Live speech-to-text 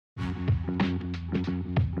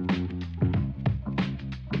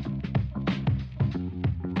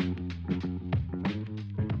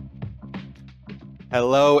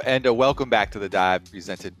Hello and welcome back to The Dive,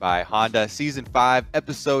 presented by Honda, Season 5,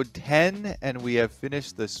 Episode 10, and we have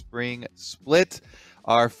finished the spring split.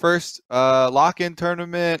 Our first lock-in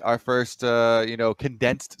tournament, our first,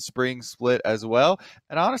 condensed spring split as well.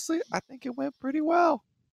 And honestly, I think it went pretty well.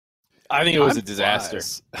 I think it was a disaster.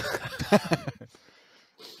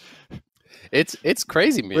 It's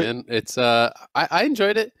crazy, man. It's I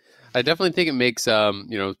enjoyed it. I definitely think it makes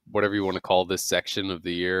whatever you want to call this section of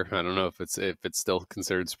the year. I don't know if it's still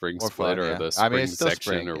considered spring More split fun, or yeah. the I spring mean, it's still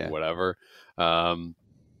section spring, or yeah. whatever.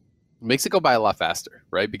 Makes it go by a lot faster,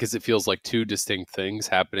 right? Because it feels like two distinct things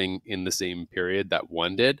happening in the same period that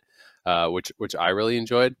one did, which I really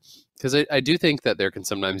enjoyed. Because I do think that there can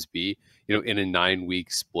sometimes be, in a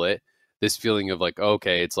 9-week split, this feeling of like,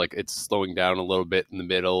 okay, it's slowing down a little bit in the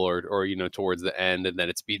middle or towards the end, and then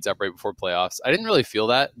it speeds up right before playoffs. I didn't really feel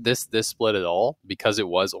that this split at all because it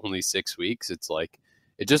was only 6 weeks. It's like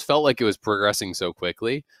it just felt like it was progressing so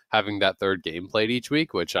quickly, having that third game played each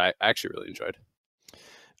week, which I actually really enjoyed.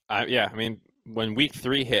 Yeah, I mean, when week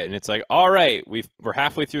 3 hit and it's like, all right, we're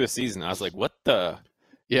halfway through the season, I was like, what the?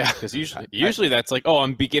 Yeah, because usually that's like, oh,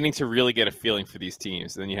 I'm beginning to really get a feeling for these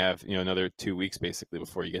teams. Then you have another 2 weeks basically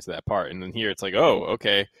before you get to that part, and then here it's like, oh,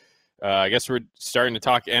 okay, I guess we're starting to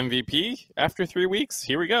talk MVP after 3 weeks.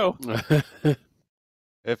 Here we go.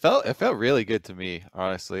 It felt really good to me,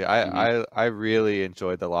 honestly. I really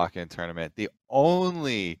enjoyed the lock-in tournament. The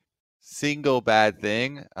only single bad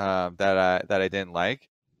thing that I didn't like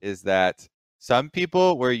is that some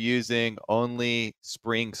people were using only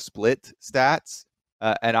spring split stats.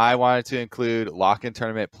 And I wanted to include lock-in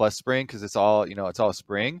tournament plus spring because it's all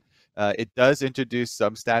spring. It does introduce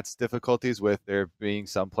some stats difficulties with there being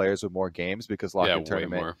some players with more games because lock-in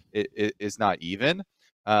tournament it is not even.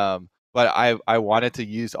 But I wanted to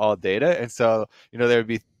use all data, and so there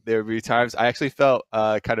would be times I actually felt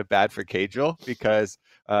kind of bad for Cajal because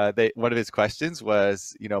one of his questions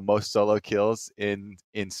was most solo kills in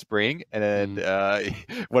spring, and then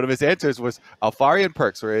one of his answers was Alfari and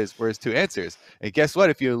Perks were his two answers. And guess what?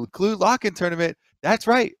 If you include lock-in tournament, that's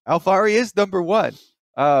right, Alfari is number 1.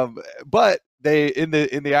 But they in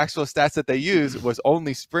the actual stats that they use was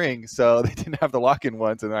only spring, so they didn't have the lock-in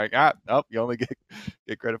ones, and they're like, nope, you only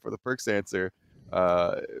get credit for the Perks answer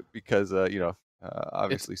because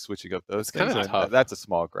obviously switching up those things, that's a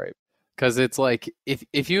small gripe. Because it's like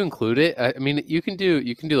if you include it, I mean, you can do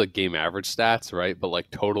like game average stats, right? But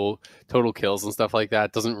like total kills and stuff like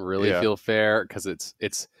that doesn't really feel fair because it's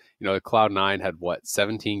Cloud9 had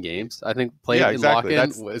 17 games I think played in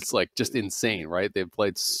lock-in. It's like just insane, right? They've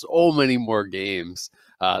played so many more games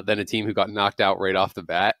than a team who got knocked out right off the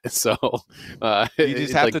bat. So you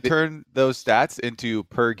just have to turn those stats into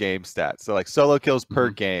per game stats. So like solo kills per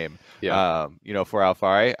game. Yeah. For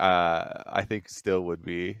Alfari, I think still would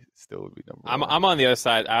be number 1. I'm on the other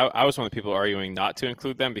side. I was one of the people arguing not to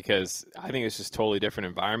include them because I think it's just totally different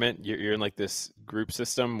environment. You're in like this group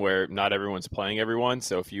system where not everyone's playing everyone.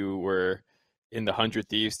 So if you were in the 100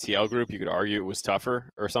 Thieves TL group, you could argue it was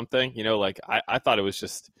tougher or something. I thought it was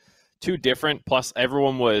just too different. Plus,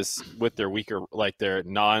 everyone was with their weaker, like their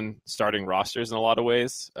non-starting rosters in a lot of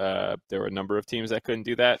ways. There were a number of teams that couldn't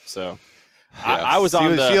do that. So I was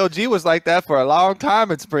on the CLG was like that for a long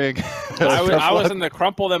time in spring. I was in the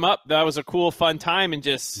crumple them up. That was a cool, fun time, and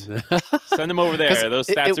just send them over there. Those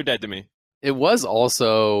stats are dead to me. It was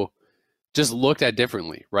also just looked at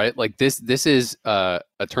differently, right? Like this is a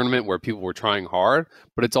tournament where people were trying hard,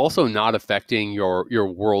 but it's also not affecting your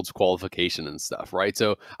world's qualification and stuff, right?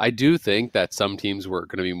 So I do think that some teams were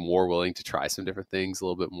going to be more willing to try some different things, a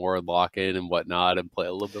little bit more lock-in and whatnot, and play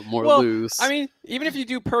a little bit more loose. I mean, even if you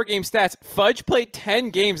do per game stats, Fudge played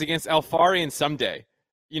 10 games against Alfari and someday.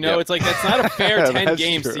 It's like that's not a fair 10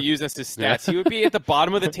 games to use as his stats. He would be at the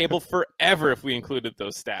bottom of the table forever if we included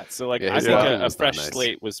those stats. So I think a fresh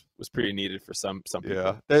slate was pretty needed for some people.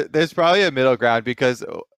 Yeah, there's probably a middle ground because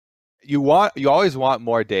you always want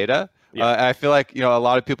more data. And I feel like a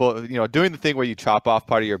lot of people doing the thing where you chop off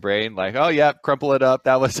part of your brain, like, oh yeah, crumple it up,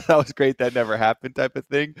 that was great, that never happened type of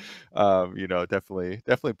thing.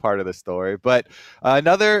 Definitely part of the story. But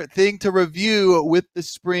another thing to review with the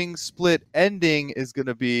spring split ending is going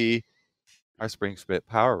to be our spring split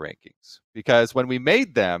power rankings, because when we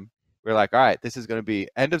made them, we we're like, all right, this is going to be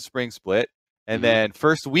end of spring split. And then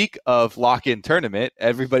first week of lock-in tournament,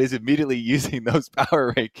 everybody's immediately using those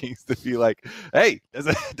power rankings to be like, hey,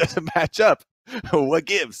 doesn't match up. What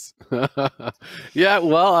gives? Yeah,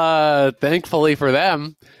 well, thankfully for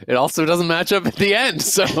them, it also doesn't match up at the end.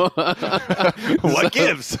 So what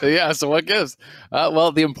gives? Yeah, so what gives?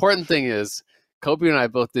 Well, the important thing is Kobe and I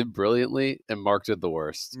both did brilliantly, and Mark did the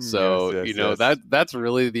worst. So Yes. that's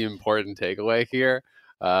really the important takeaway here,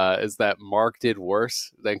 is that Mark did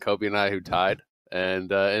worse than Kobe and I, who tied.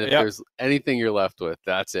 And if Yep. there's anything you're left with,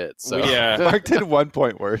 that's it. So Mark did 1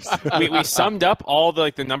 point worse. we summed up all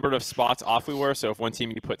the number of spots off we were. So if one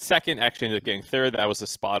team you put second actually ended up getting third, that was a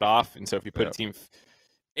spot off. And so if you put a team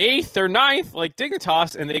eighth or ninth, like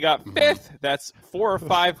Dignitas, and they got fifth, that's 4 or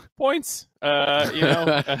 5 points. Your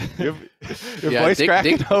yeah, voice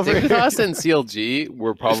cracking over here. Dignitas and CLG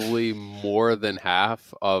were probably more than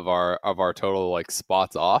half of our total like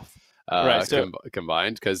spots off. Right, so,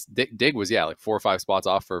 combined, because Dig was like 4 or 5 spots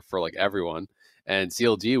off for like everyone, and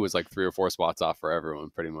CLG was like 3 or 4 spots off for everyone,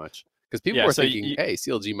 pretty much, because people were thinking, hey,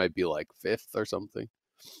 CLG might be like 5th or something.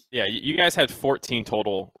 Yeah, you guys had 14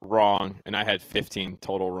 total wrong, and I had 15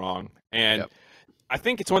 total wrong, and I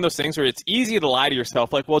think it's one of those things where it's easy to lie to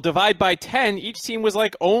yourself, like, well, divide by 10, each team was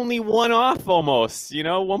like only 1 off almost,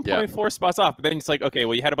 1.4 spots off, but then it's like, okay,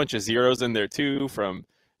 well, you had a bunch of zeros in there too from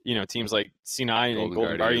teams like C9 and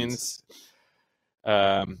Golden Guardians.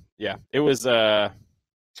 It was I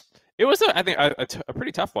think a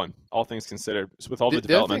pretty tough one, all things considered, with all the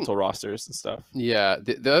developmental rosters and stuff. Yeah,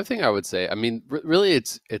 the other thing I would say, I mean, really,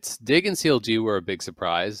 it's Dig and CLG were a big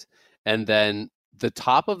surprise, and then the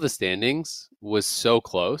top of the standings was so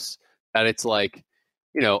close that it's like,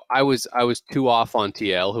 I was 2 off on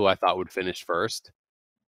TL, who I thought would finish first.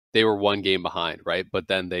 They were 1 game behind, right? But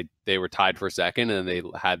then they were tied for second, and they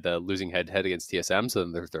had the losing head-to-head against TSM, so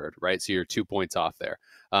then they're third, right? So you're 2 points off there.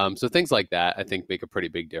 So things like that, I think, make a pretty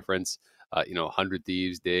big difference. 100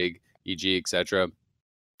 Thieves, Dig, EG, etc.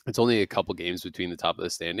 It's only a couple games between the top of the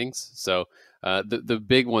standings. So the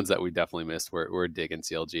big ones that we definitely missed were Dig and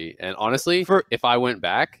CLG. And honestly, if I went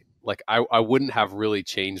back, like I wouldn't have really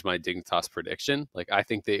changed my Dignitas prediction. Like I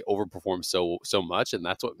think they overperformed so much, and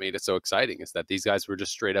that's what made it so exciting, is that these guys were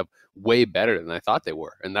just straight up way better than I thought they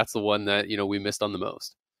were. And that's the one that, we missed on the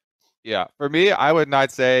most. Yeah, for me, I would not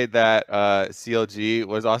say that CLG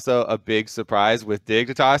was also a big surprise with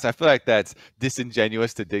Dignitas. I feel like that's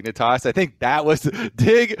disingenuous to Dignitas. I think that was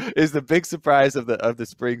Dig is the big surprise of the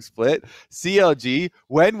spring split. CLG,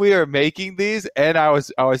 when we were making these, and I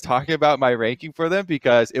was talking about my ranking for them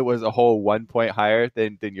because it was a whole 1 point higher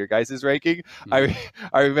than your guys' ranking. Mm-hmm.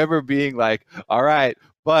 I remember being like, all right,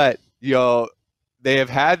 but they have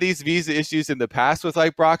had these visa issues in the past with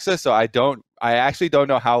like Broxa, so I actually don't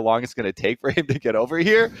know how long it's going to take for him to get over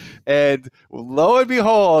here. And lo and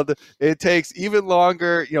behold, it takes even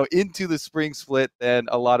longer, into the spring split than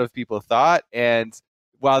a lot of people thought. And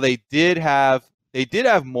while they did have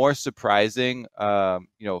more surprising,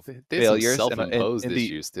 failures, self-imposed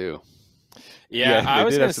issues too. Yeah, I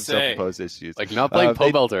was going to say, self-imposed issues, like not playing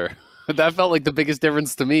Pobelter. That felt like the biggest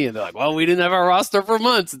difference to me. And they're like, well, we didn't have our roster for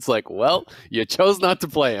months. It's like, well, you chose not to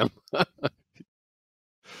play him.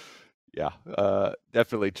 Yeah,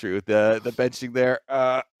 definitely true. The benching there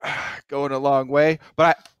going a long way.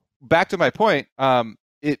 But back to my point,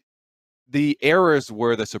 the errors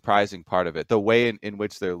were the surprising part of it. The way in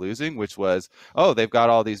which they're losing, which was, they've got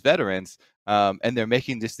all these veterans, and they're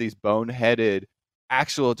making just these boneheaded,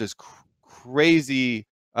 actual just crazy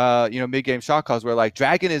mid-game shot calls where like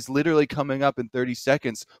Dragon is literally coming up in 30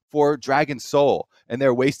 seconds for Dragon Soul, and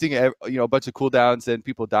they're wasting a bunch of cooldowns and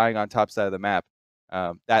people dying on top side of the map.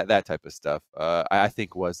 That type of stuff I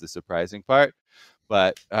think was the surprising part.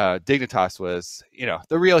 But Dignitas was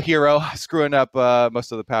the real hero, screwing up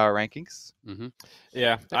most of the power rankings. Mm-hmm.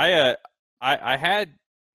 Yeah, I had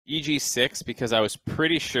EG6 because I was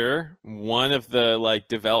pretty sure one of the like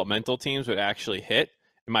developmental teams would actually hit.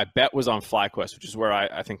 And my bet was on FlyQuest, which is where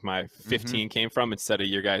I think my 15 came from instead of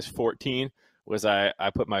your guys' 14. Was I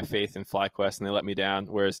put my faith in FlyQuest and they let me down,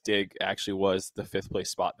 whereas Dig actually was the 5th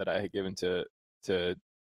place spot that I had given to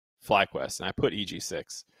FlyQuest, and I put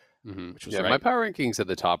EG6, which was right. My power rankings at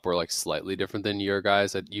the top were like slightly different than your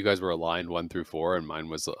guys. You guys were aligned 1 through 4, and mine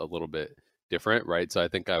was a little bit different, right? So I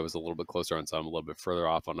think I was a little bit closer on some, a little bit further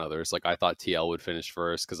off on others. Like I thought TL would finish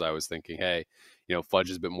first because I was thinking, hey, Fudge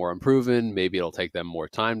is a bit more unproven. Maybe it'll take them more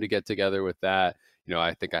time to get together with that.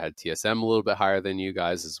 I think I had TSM a little bit higher than you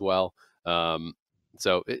guys as well.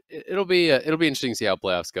 So it'll be interesting to see how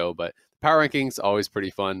playoffs go. But power rankings always pretty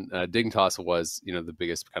fun. Dignitas was the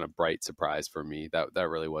biggest kind of bright surprise for me. That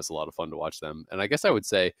really was a lot of fun to watch them. And I guess I would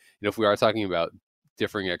say if we are talking about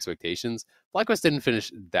differing expectations, FlyQuest didn't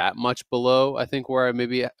finish that much below, I think, where I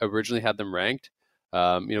maybe originally had them ranked.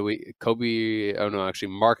 Mark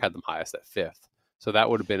had them highest at 5th. So that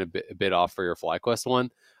would have been a bit off for your FlyQuest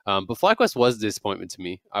one. But FlyQuest was a disappointment to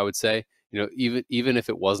me, I would say. Even if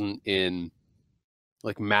it wasn't in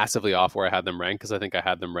like massively off where I had them ranked, because I think I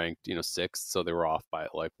had them ranked, sixth, so they were off by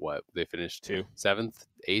like what they finished 2. seventh,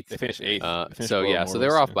 eighth. They finished 8th. They finished So below yeah, so they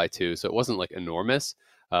were Immortals, off by 2, so it wasn't like enormous,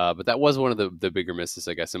 but that was one of the bigger misses,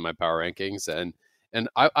 I guess, in my power rankings, and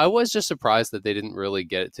I was just surprised that they didn't really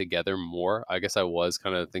get it together more. I guess I was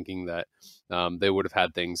kind of thinking that they would have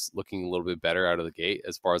had things looking a little bit better out of the gate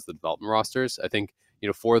as far as the development rosters. I think,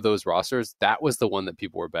 for those rosters, that was the one that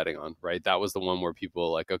people were betting on, right? That was the one where people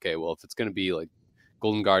were like, okay, well, if it's going to be like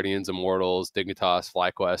Golden Guardians, Immortals, Dignitas,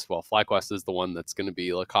 FlyQuest. Well, FlyQuest is the one that's going to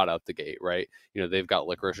be like hot out the gate, right? They've got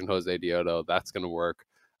Licorice and Jose Dioto. That's going to work.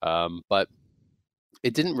 But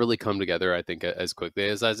it didn't really come together, I think, as quickly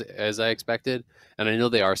as I expected. And I know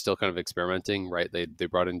they are still kind of experimenting, right? They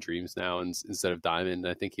brought in Dreams now instead of Diamond. And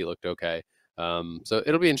I think he looked okay. So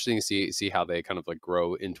it'll be interesting to see how they kind of like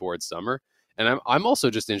grow in towards summer. And I'm also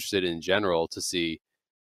just interested in general to see,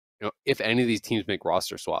 if any of these teams make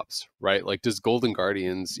roster swaps, right? Like, does Golden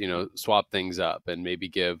Guardians, swap things up and maybe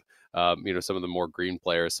give, some of the more green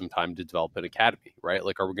players some time to develop an academy, right?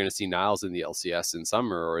 Like, are we going to see Niles in the LCS in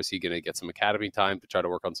summer, or is he going to get some academy time to try to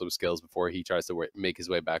work on some skills before he tries to make his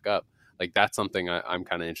way back up? Like, that's something I'm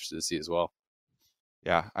kind of interested to see as well.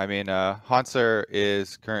 Yeah, I mean, Hanser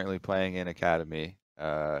is currently playing in Academy,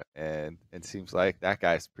 and it seems like that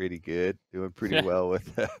guy's pretty good, doing pretty well with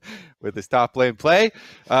with his top lane play.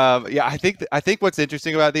 Yeah, I think what's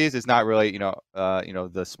interesting about these is not really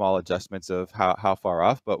the small adjustments of how far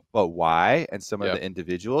off, but why and some of the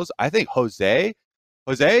individuals. I think Jose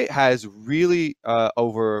has really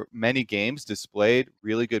over many games displayed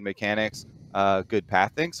really good mechanics, good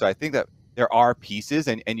pathing. So I think that there are pieces,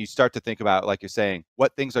 and you start to think about, like you're saying,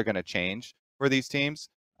 what things are going to change for these teams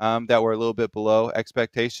that were a little bit below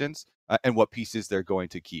expectations, and what pieces they're going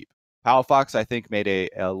to keep. Palafox, I think, made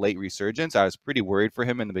a late resurgence. I was pretty worried for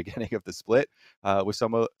him in the beginning of the split with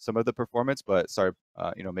some of the performance, but started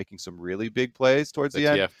making some really big plays towards the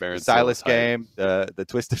end. The Silas game, the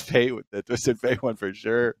Twisted Fate, the Twisted Fate one for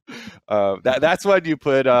sure. That's what you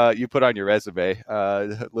put on your resume.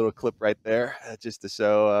 A little clip right there, just to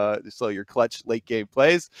show your clutch late game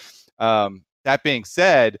plays. That being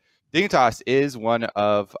said, Dignitas is one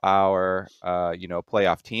of our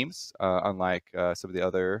playoff teams, unlike some of the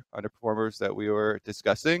other underperformers that we were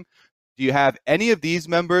discussing. Do you have any of these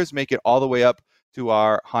members make it all the way up to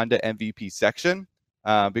our Honda MVP section?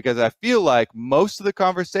 Because I feel like most of the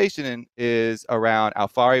conversation is around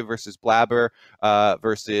Alfari versus Blabber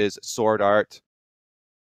versus Sword Art,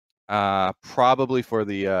 probably for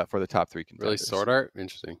the top 3 contenders. Really, Sword Art?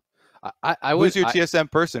 Interesting. Who's your TSM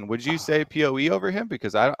person? Would you say PoE over him?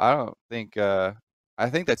 Because I don't think I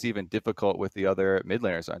think that's even difficult with the other mid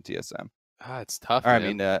laners on TSM. It's tough. Or, man. I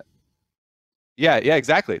mean, yeah,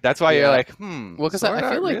 exactly. That's why you're like, Well, because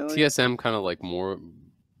I feel like really? TSM kind of like more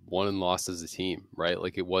won and lost as a team, right?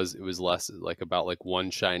 Like it was less like about like one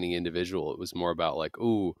shining individual. It was more about like,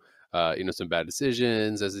 some bad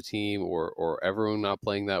decisions as a team, or everyone not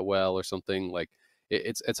playing that well or something. Like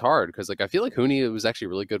it's hard because like I feel like Huni, it was actually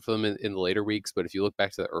really good for them in the later weeks, but if you look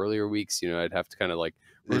back to the earlier weeks, I'd have to kind of like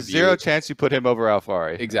There's zero chance you put him over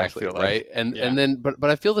Alfari. Exactly, right? And then but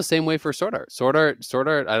I feel the same way for Sword Art. Sword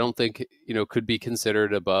Art I don't think, could be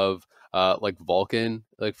considered above like Vulcan.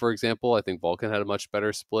 Like, for example, I think Vulcan had a much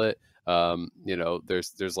better split.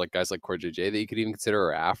 There's like guys like Core JJ that you could even consider,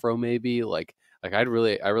 or Afro maybe. Like I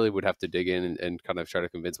really would have to dig in and kind of try to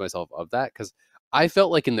convince myself of that, because I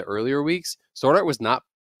felt like in the earlier weeks, Sword Art was not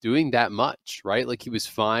doing that much, right? Like he was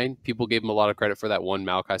fine. People gave him a lot of credit for that one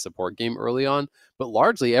Maokai support game early on, but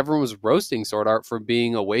largely everyone was roasting Sword Art for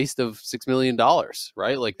being a waste of $6 million,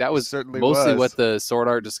 right? Like that was mostly what the Sword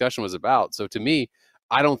Art discussion was about. So to me,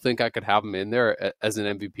 I don't think I could have him in there as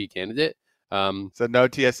an MVP candidate. So no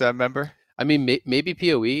TSM member? I mean, maybe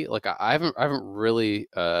PoE. Like I haven't really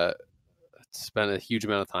spent a huge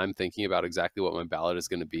amount of time thinking about exactly what my ballot is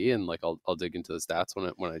going to be, and like I'll dig into the stats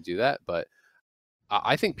when I do that. But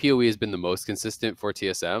I think PoE has been the most consistent for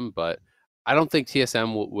TSM, but I don't think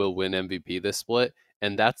TSM will win MVP this split.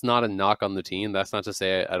 And that's not a knock on the team. That's not to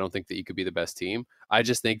say I don't think that you could be the best team. I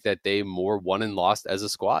just think that they more won and lost as a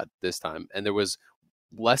squad this time. And there was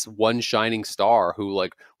less one shining star who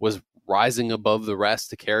like was rising above the rest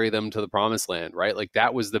to carry them to the promised land, right? Like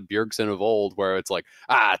that was the Bjergsen of old, where it's like,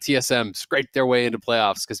 TSM scraped their way into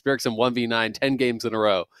playoffs because Bjergsen 1v9 10 games in a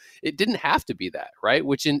row. It didn't have to be that, right?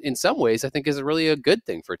 Which in some ways I think is really a good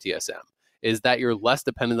thing for TSM, is that you're less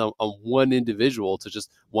dependent on one individual to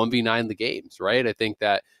just 1v9 the games, right? I think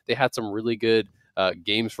that they had some really good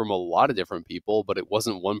games from a lot of different people, but it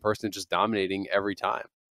wasn't one person just dominating every time.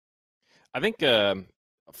 I think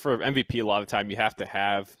for MVP, a lot of the time you have to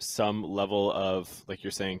have some level of, like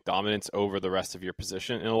you're saying, dominance over the rest of your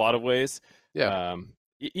position in a lot of ways. Yeah.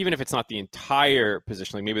 Even if it's not the entire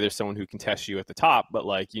position, like maybe there's someone who can test you at the top, but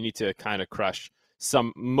like you need to kind of crush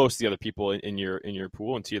most of the other people in your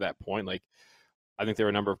pool. And to that point, like I think there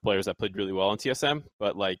were a number of players that played really well in TSM,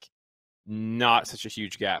 but like not such a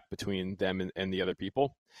huge gap between them and the other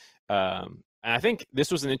people. And I think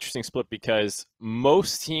this was an interesting split because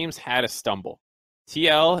most teams had a stumble.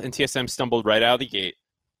 TL and TSM stumbled right out of the gate.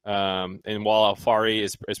 And while Alfari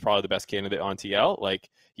is probably the best candidate on TL, like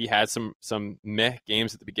he had some meh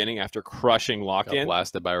games at the beginning after crushing lock-in. Got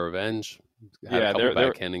blasted by Revenge. Had a couple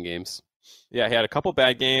bad Cannon games. Yeah, he had a couple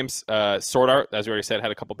bad games. Sword Art, as we already said,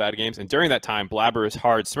 had a couple bad games. And during that time, Blabber is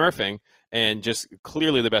hard smurfing and just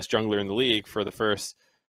clearly the best jungler in the league for the first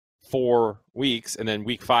 4 weeks. And then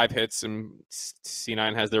week 5 hits and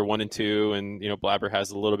C9 has their 1 and 2. And, Blabber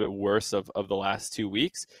has a little bit worse of the last 2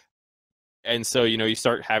 weeks. And so, you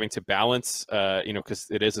start having to balance, because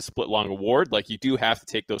it is a split long award. Like you do have to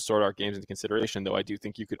take those Sword Art games into consideration, though I do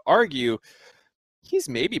think you could argue he's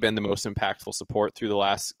maybe been the most impactful support through the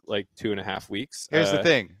last 2.5 weeks. Here's the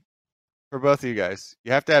thing for both of you guys: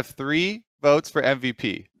 you have to have 3 votes for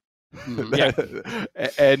MVP. Yeah.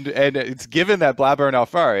 and it's given that Blabber and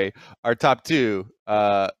Alfari are top 2.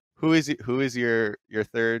 Who is your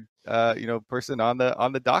third person on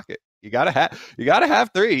the docket? You gotta have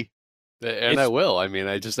 3. And I will. I mean,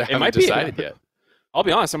 I haven't decided yet. I'll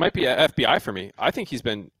be honest, it might be a FBI for me. I think he's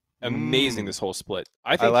been amazing this whole split.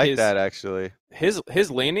 I think that actually.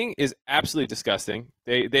 His laning is absolutely disgusting.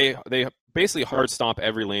 They basically hard stomp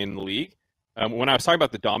every lane in the league. When I was talking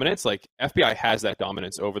about the dominance, like FBI has that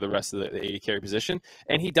dominance over the rest of the AD carry position,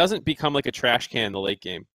 and he doesn't become like a trash can in the late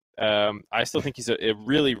game. I still think he's a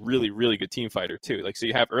really, really, really good team fighter too. Like, so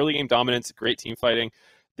you have early game dominance, great team fighting.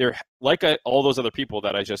 There, like all those other people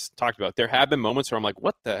that I just talked about, there have been moments where I'm like,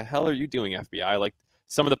 what the hell are you doing, FBI? Like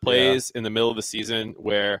some of the plays in the middle of the season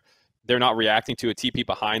where they're not reacting to a TP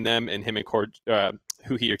behind them and him and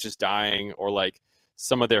Huhi are just dying, or like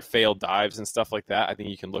some of their failed dives and stuff like that. I think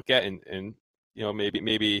you can look at and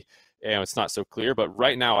maybe it's not so clear, but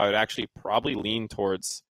right now I would actually probably lean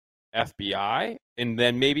towards FBI and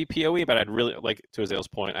then maybe PoE, but I'd really, like to Azale's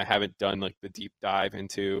point, I haven't done like the deep dive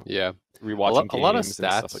into rewatching games. A lot of and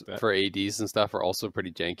stuff stats like that. for ADs and stuff are also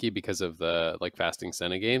pretty janky because of the fasting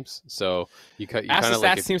Senna games. So you kind of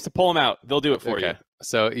like seems to pull them out. They'll do it for you.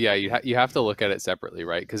 So yeah, you have to look at it separately,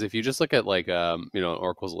 right? Because if you just look at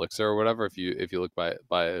Oracle's Elixir or whatever, if you look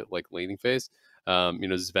by like laning phase,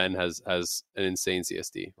 Sven has an insane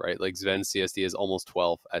CSD, right? Like Sven's CSD is almost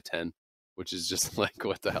 12 at 10. Which is just like,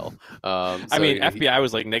 what the hell? FBI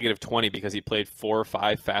was like -20 because he played 4 or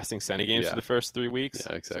 5 fasting Senna games for the first 3 weeks.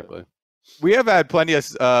 Yeah, exactly. So. We have had plenty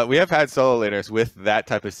of we have had solo laners with that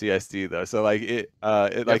type of CSD though, so like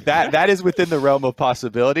that is within the realm of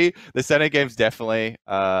possibility. The Senna games definitely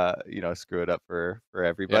screw it up for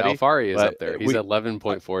everybody. Yeah, Alfari is up there. He's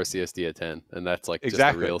 11.4 CSD at 10, and that's like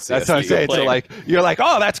exactly just a real CSD. That's what I'm saying. So like you're like,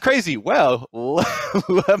 oh, that's crazy. Well,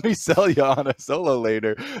 let me sell you on a solo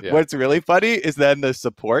laner. Yeah. What's really funny is then the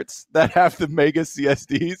supports that have the mega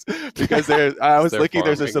CSDs, because I was looking.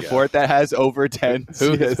 There's a support that has over 10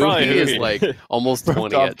 CSD. He is like almost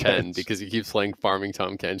 20 at 10 because he keeps playing farming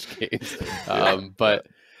Tom Kench games. But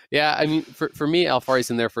yeah, I mean, for me,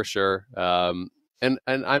 Alfari's in there for sure. And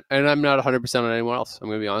I'm not 100% on anyone else. I'm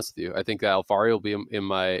going to be honest with you. I think that Alfari will be in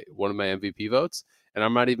one of my MVP votes, and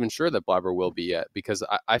I'm not even sure that Blabber will be yet, because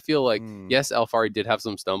I feel like yes, Alfari did have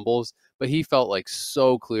some stumbles, but he felt like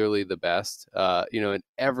so clearly the best. And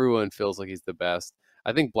everyone feels like he's the best.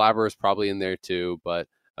 I think Blabber is probably in there too, but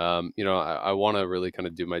I want to really kind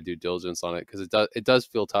of do my due diligence on it, because it does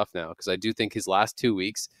feel tough now, because I do think his last 2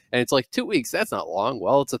 weeks, and it's like 2 weeks, that's not long.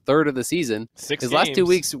 Well, it's a third of the season. His last 2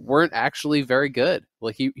 weeks weren't actually very good.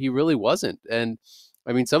 Like he really wasn't. And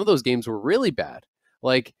I mean, some of those games were really bad.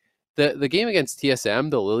 Like the game against TSM,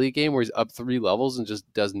 the Lily game, where he's up 3 levels and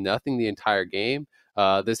just does nothing the entire game.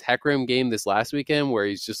 This Hecarim game this last weekend, where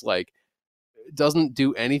he's just like, doesn't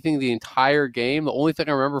do anything the entire game. The only thing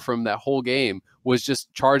I remember from that whole game was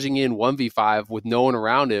just charging in 1v5 with no one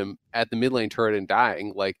around him at the mid lane turret and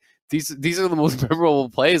dying. Like these are the most memorable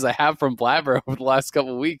plays I have from Blabber over the last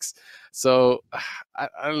couple of weeks. So I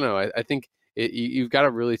don't know. I think you've got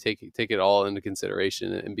to really take it all into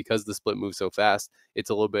consideration. And because the split moves so fast,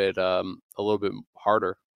 it's a little bit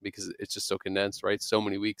harder because it's just so condensed, right? So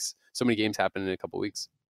many weeks, so many games happen in a couple of weeks.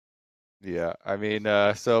 Yeah, I mean,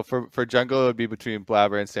 so for jungle, it would be between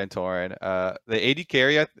Blabber and Santorin. The AD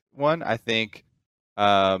carry one, I think,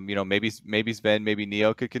 Maybe Sven, maybe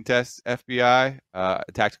Neo could contest FBI.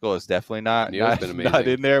 Tactical is definitely not Neo's been not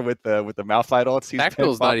amazing. in there with the Malphite ults he's been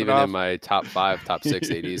Tactical's not popping even off. in my top 5, top 6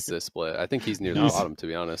 ADs this split. I think he's near the No. bottom, to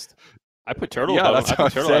be honest. I put Turtle Yeah, above him. that's I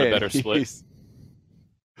what think I'm Turtle had a saying. better split.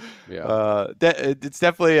 Yeah. It's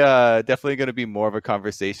definitely going to be more of a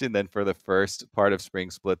conversation than for the first part of Spring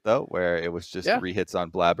Split, though, where it was just Yeah. re-hits on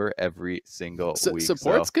Blabber every single week.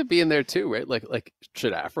 Supports could be in there too, right? Like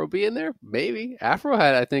should Afro be in there? Maybe. Afro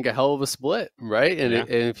had, I think, a hell of a split, right? And Yeah.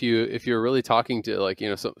 and if you're really talking to, like,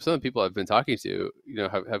 some of the people I've been talking to,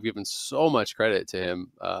 have given so much credit to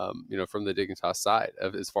him, from the Dignitas side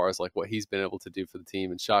of, as far as like what he's been able to do for the team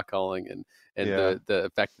and shot calling and Yeah. the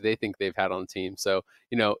effect that they think they've had on the team. So,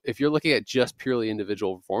 if you're looking at just purely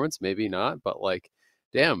individual performance, maybe not, but like,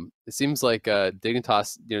 damn, it seems like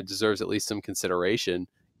Dignitas, deserves at least some consideration,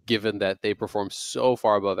 given that they performed so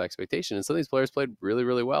far above expectation. And some of these players played really,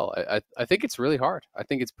 really well. I think it's really hard. I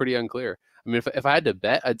think it's pretty unclear. I mean, if I had to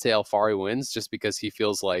bet, I'd say Alfari wins, just because he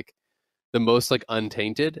feels like the most like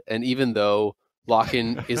untainted. And even though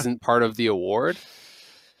lock-in isn't part of the award,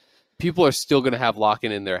 people are still going to have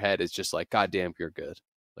lock-in in their head as just like, God damn, you're good.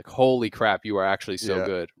 Like, holy crap, you are actually so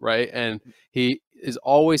good, right? And he is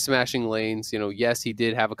always smashing lanes. Yes, he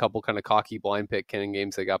did have a couple kind of cocky blind pick Kennen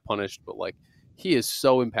games that got punished, but like, he is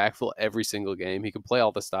so impactful every single game. He can play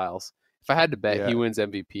all the styles. If I had to bet, he wins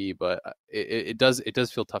MVP, but it does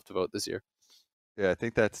feel tough to vote this year. Yeah, I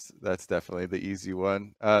think that's definitely the easy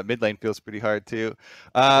one. Mid lane feels pretty hard too.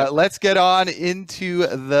 Let's get on into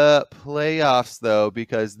the playoffs, though,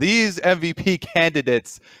 because these MVP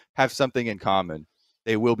candidates have something in common.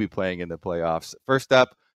 They will be playing in the playoffs. First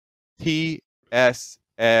up,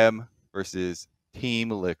 TSM versus Team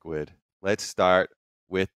Liquid. Let's start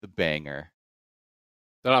with the banger.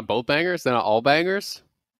 They're not both bangers? They're not all bangers?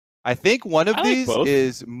 I think one of these both.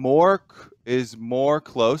 is more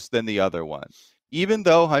close than the other one. Even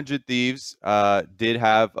though 100 Thieves did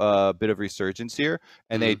have a bit of resurgence here,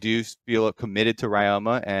 and they do feel committed to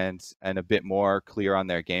Ryoma and a bit more clear on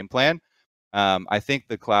their game plan, I think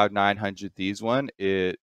the Cloud 900 Thieves one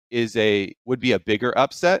would be a bigger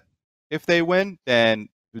upset if they win than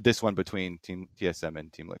this one between Team TSM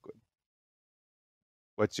and Team Liquid.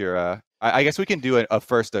 What's your? I guess we can do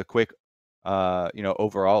a quick,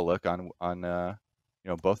 overall look on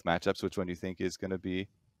both matchups. Which one do you think is going to be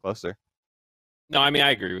closer? No, I mean,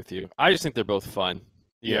 I agree with you. I just think they're both fun.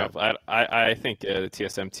 I think the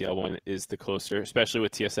TSM TL one is the closer, especially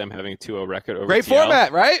with TSM having a 2-0 record over Great TL.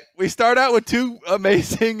 format, right? We start out with two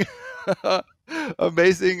amazing,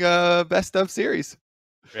 best of series.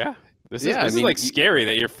 Yeah, this is like scary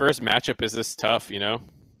that your first matchup is this tough.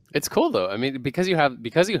 It's cool though. I mean, because you have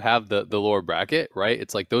the lower bracket, right?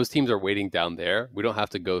 It's like those teams are waiting down there. We don't have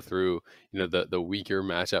to go through the weaker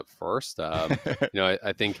matchup first.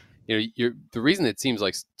 I think the reason it seems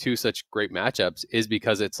like two such great matchups is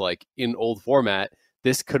because it's like in old format,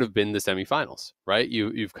 this could have been the semifinals, right?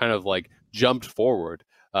 You've kind of like jumped forward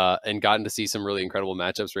and gotten to see some really incredible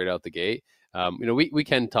matchups right out the gate. We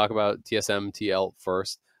can talk about TSM TL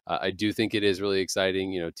first. I do think it is really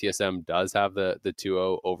exciting. TSM does have the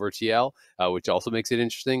 2-0 over TL, which also makes it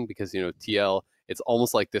interesting because, TL, it's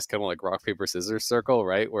almost like this kind of like rock, paper, scissors circle,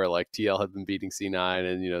 right? Where like TL have been beating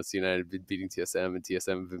C9 and, C9 have been beating TSM and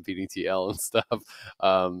TSM have been beating TL and stuff.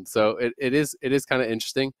 So it is kind of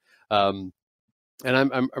interesting. And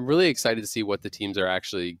I'm really excited to see what the teams are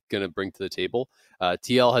actually going to bring to the table.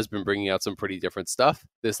 TL has been bringing out some pretty different stuff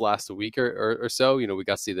this last week or so. We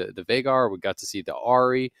got to see the Vagar, we got to see the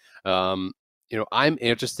Ari. I'm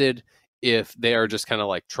interested if they are just kind of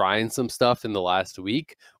like trying some stuff in the last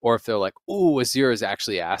week, or if they're like, "Ooh, Azir is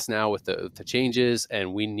actually ass now with the changes,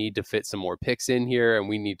 and we need to fit some more picks in here, and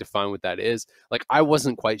we need to find what that is." Like, I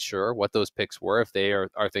wasn't quite sure what those picks were, if they are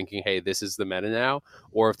thinking, "Hey, this is the meta now,"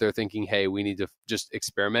 or if they're thinking, "Hey, we need to just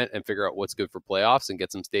experiment and figure out what's good for playoffs and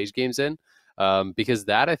get some stage games in," because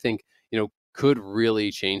that, I think, could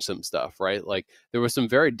really change some stuff, right? Like, there was some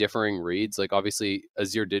very differing reads. Like, obviously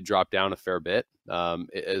Azir did drop down a fair bit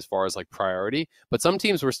as far as like priority, but some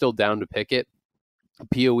teams were still down to pick it.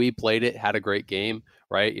 PoE played it, had a great game,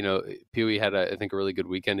 right? PoE had I think a really good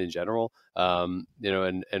weekend in general. And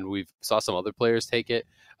we saw some other players take it,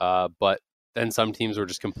 but then some teams were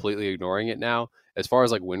just completely ignoring it now. As far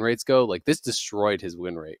as like win rates go, like this destroyed his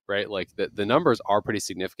win rate, right? Like the numbers are pretty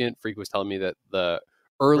significant. Freak was telling me that the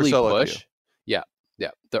early push,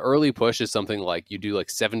 the early push is something like you do like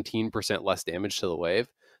 17% less damage to the wave.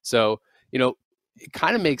 So, it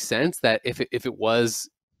kind of makes sense that if it was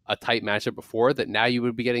a tight matchup before, that now you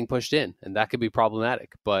would be getting pushed in, and that could be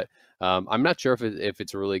problematic. But I'm not sure if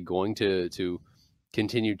it's really going to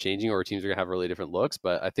continue changing, or teams are going to have really different looks.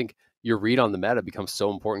 But I think your read on the meta becomes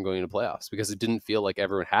so important going into playoffs because it didn't feel like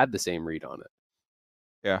everyone had the same read on it.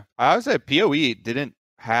 Yeah, I would say PoE didn't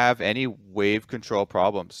have any wave control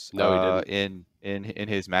problems No, he didn't. in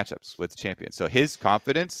his matchups with champions. So his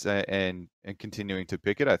confidence and continuing to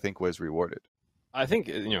pick it, I think, was rewarded. I think,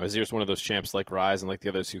 Azir's one of those champs like Ryze and like the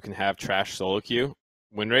others who can have trash solo queue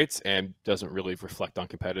win rates and doesn't really reflect on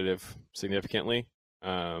competitive significantly.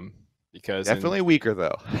 Because definitely weaker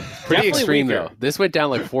though. Pretty extreme weaker. Though. This went down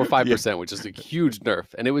like 4 or 5%, which is a huge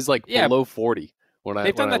nerf, and it was like below 40.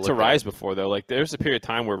 They've done that to Ryze before though. Like there's a period of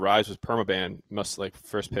time where Ryze was permaban, must like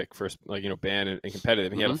first pick, ban in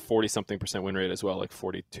competitive. And he had a 40-something% win rate as well, like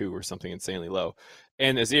 42 or something insanely low.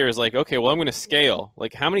 And Azir is like, okay, well I'm going to scale.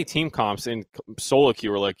 Like how many team comps in solo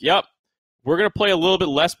queue were like, yep, we're going to play a little bit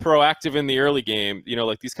less proactive in the early game.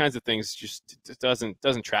 Like these kinds of things just doesn't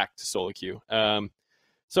track to solo queue.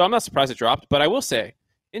 So I'm not surprised it dropped, but I will say,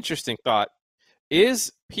 interesting thought,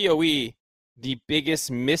 is PoE the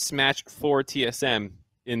biggest mismatch for TSM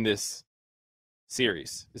in this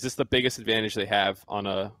series? Is this the biggest advantage they have on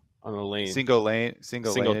a lane? Single lane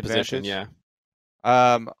position, advantage? Yeah.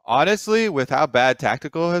 Honestly, with how bad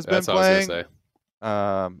Tactical has been playing,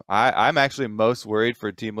 I'm actually most worried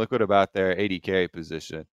for Team Liquid about their AD carry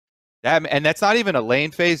position. And that's not even a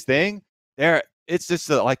lane phase thing. It's just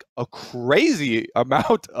like a crazy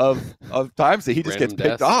amount of times that he just gets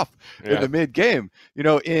picked off in the mid game.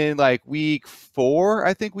 In like week 4,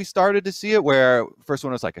 I think we started to see it where first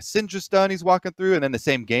one was like a Syndra stun he's walking through, and then the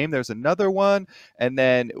same game there's another one, and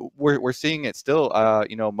then we're seeing it still.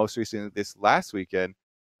 Most recently this last weekend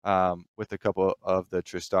with a couple of the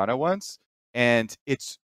Tristana ones, and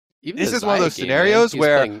this is one of those scenarios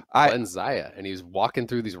where Zaya and he's walking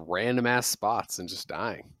through these random ass spots and just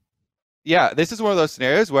dying. Yeah, this is one of those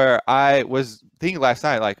scenarios where I was thinking last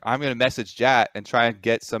night, like, I'm going to message Jat and try and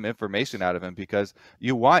get some information out of him, because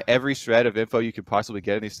you want every shred of info you could possibly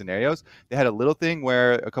get in these scenarios. They had a little thing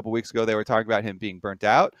where a couple weeks ago they were talking about him being burnt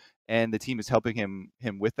out, and the team is helping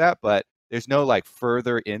him with that, but there's no like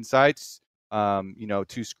further insights,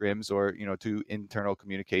 to scrims or, to internal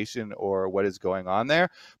communication or what is going on there.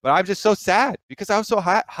 But I'm just so sad because I was so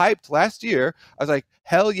hyped last year. I was like,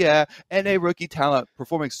 hell yeah, NA rookie talent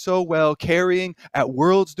performing so well, carrying at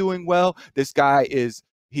Worlds, doing well. This guy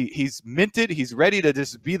he's minted. He's ready to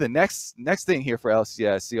just be the next thing here for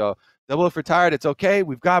LCS. Double if retired, it's okay.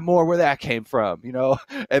 We've got more where that came from,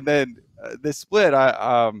 And then this split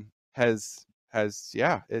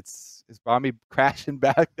it's brought me crashing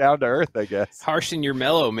back down to earth, I guess. Harsh and you're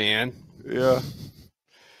mellow, man. Yeah.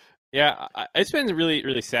 Yeah, it's been really,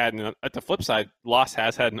 really sad. And at the flip side, Lost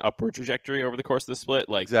has had an upward trajectory over the course of the split.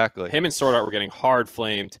 Like, exactly. Him and Sword Art were getting hard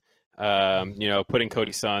flamed, putting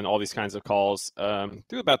Cody Sun, all these kinds of calls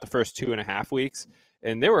through about the first 2.5 weeks.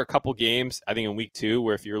 And there were a couple games, I think in week 2,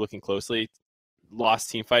 where if you were looking closely, Lost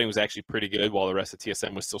team fighting was actually pretty good while the rest of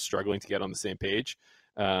TSM was still struggling to get on the same page.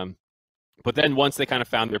 But then once they kind of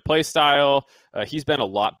found their play style, he's been a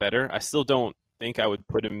lot better. I still don't think I would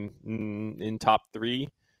put him in top 3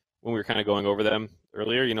 when we were kind of going over them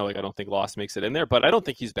earlier. I don't think Lost makes it in there, but I don't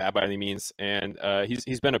think he's bad by any means. And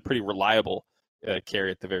he's been a pretty reliable carry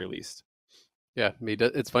at the very least. Yeah,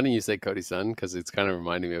 it's funny you say Cody Sun because it's kind of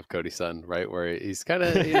reminding me of Cody Sun, right? Where he's kind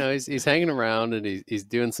of, he's hanging around and he's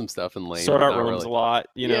doing some stuff in lane. Sort out roams a lot,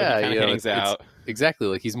 he kind of hangs out. Exactly,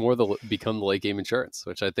 like he's more become the late game insurance,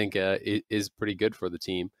 which I think is pretty good for the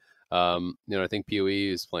team. I think PoE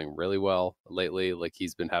is playing really well lately. Like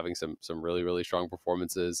he's been having some really, really strong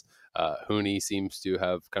performances. Huni seems to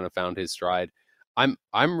have kind of found his stride. I'm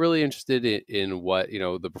really interested in what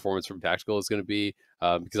the performance from Tactical is going to be,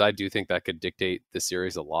 because I do think that could dictate the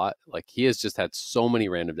series a lot. Like he has just had so many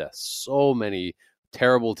random deaths, so many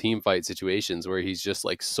terrible team fight situations where he's just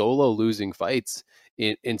like solo losing fights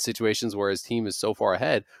in situations where his team is so far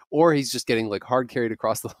ahead, or he's just getting like hard carried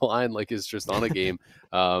across the line like his Tristana game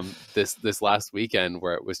this last weekend,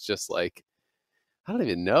 where it was just like, I don't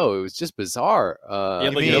even know. It was just bizarre.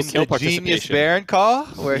 You mean the Genius Baron call?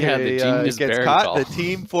 Where the Genius gets Baron caught, call. The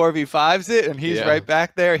team 4v5s it, and he's right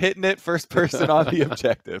back there hitting it first person on the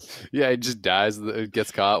objective. Yeah, he just dies,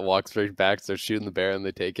 gets caught, walks straight back, starts shooting the Baron,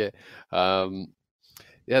 they take it.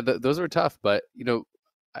 Those were tough. But,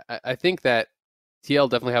 I think that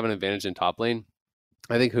TL definitely have an advantage in top lane.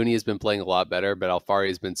 I think Huni has been playing a lot better, but Alfari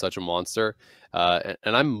has been such a monster. And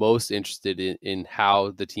I'm most interested in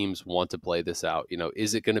how the teams want to play this out.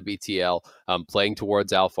 Is it going to be TL playing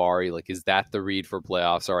towards Alfari? Like, is that the read for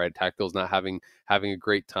playoffs? All right, Tactical's not having a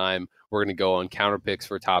great time. We're going to go on counter picks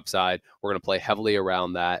for top side. We're going to play heavily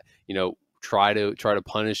around that. Try to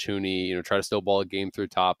punish Huni. Try to still ball a game through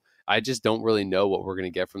top. I just don't really know what we're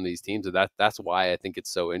going to get from these teams. And that's why I think it's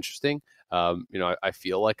so interesting. I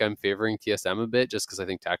feel like I'm favoring TSM a bit just because I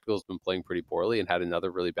think Tactical has been playing pretty poorly and had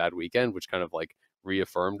another really bad weekend, which kind of like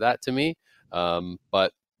reaffirmed that to me.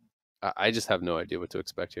 But I just have no idea what to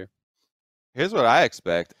expect here. Here's what I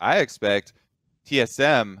expect. I expect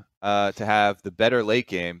TSM to have the better late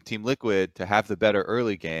game, Team Liquid to have the better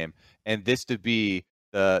early game, and this to be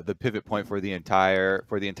the pivot point for the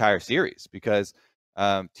entire series, because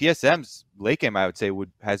TSM's late game, I would say,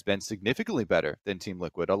 has been significantly better than Team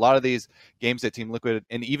Liquid. A lot of these games that Team Liquid,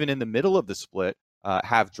 and even in the middle of the split,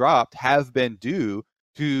 have dropped, have been due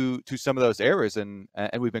to some of those errors, and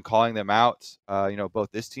we've been calling them out,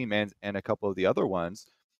 both this team and a couple of the other ones.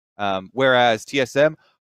 Whereas TSM,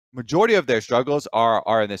 majority of their struggles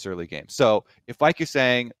are in this early game. So if, like you're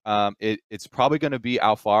saying, it's probably going to be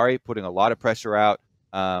Alfari putting a lot of pressure out.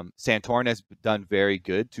 Santorin has done very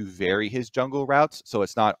good to vary his jungle routes, so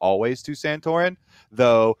it's not always to Santorin,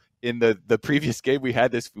 though. In the previous game we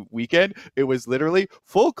had this weekend, it was literally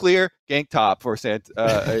full clear, gank top for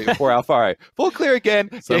Alfari. Full clear again,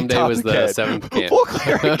 gank top was again. The 7th camp. Full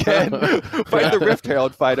clear again. Fight the Rift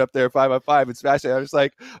Herald fight up there 5-on-5 and smash it. I was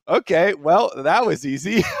like, okay, well, that was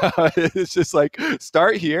easy. It's just like,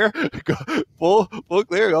 start here, go full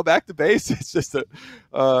clear, go back to base. It's just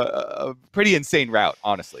a pretty insane route,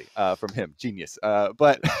 honestly, from him. Genius.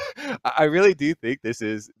 But I really do think this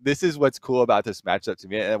is what's cool about this matchup to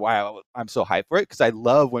me, and why I'm so hyped for it, because I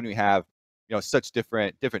love when we have such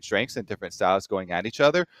different strengths and different styles going at each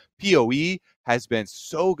other. PoE has been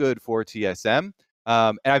so good for TSM,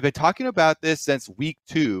 and I've been talking about this since week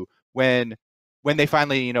 2 when they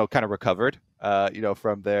finally kind of recovered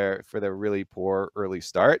from their really poor early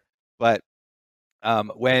start. But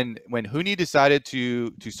when Huni decided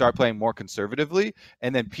to start playing more conservatively,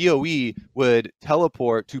 and then PoE would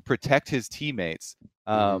teleport to protect his teammates,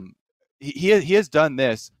 he has done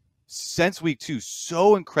this since week 2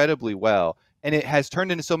 so incredibly well, and it has turned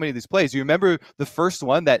into so many of these plays. You remember the first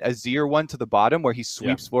one, that Azir one to the bottom where he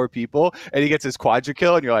sweeps 4 people and he gets his quadra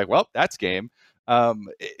kill, and you're like, well, that's game.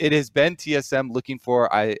 It has been TSM looking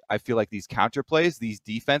for, I feel like, these counter plays, these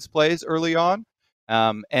defense plays early on.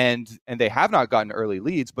 And they have not gotten early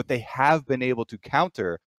leads, but they have been able to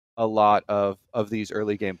counter a lot of these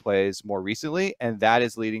early game plays more recently, and that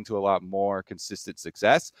is leading to a lot more consistent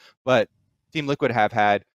success. But Team Liquid have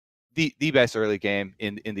had the best early game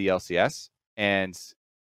in the LCS, and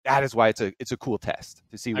that is why it's a cool test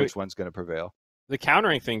to see which one's going to prevail. The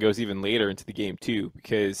countering thing goes even later into the game too,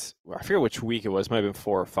 because I forget which week it was. It might have been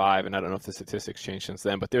 4 or 5, and I don't know if the statistics changed since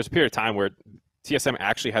then. But there was a period of time where TSM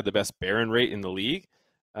actually had the best Baron rate in the league,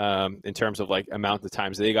 in terms of like amount of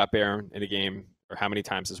times they got Baron in a game, or how many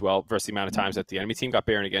times as well, versus the amount of times that the enemy team got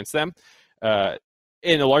Baron against them. And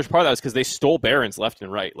a large part of that was because they stole Barons left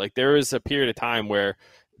and right. Like, there was a period of time where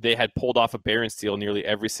they had pulled off a Baron steal nearly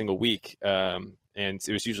every single week. And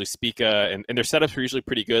it was usually Spica, and their setups were usually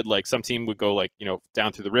pretty good. Like, some team would go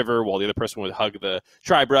down through the river, while the other person would hug the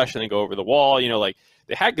tri-brush and then go over the wall. Like,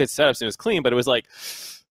 they had good setups and it was clean, but it was like,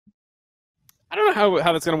 I don't know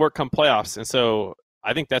how that's going to work come playoffs. And so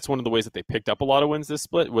I think that's one of the ways that they picked up a lot of wins this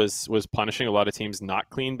split was punishing a lot of teams not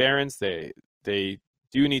clean Barons. They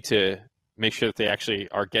do need to make sure that they actually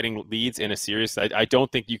are getting leads in a series. I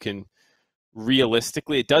don't think you can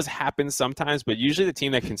realistically, it does happen sometimes, but usually the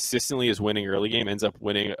team that consistently is winning early game ends up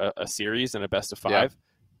winning a series in a best of 5.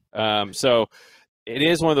 Yeah. So it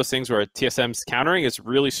is one of those things where TSM's countering is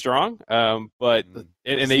really strong, but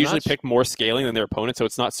they usually pick more scaling than their opponent, so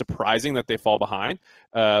it's not surprising that they fall behind.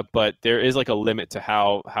 But there is like a limit to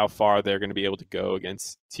how far they're going to be able to go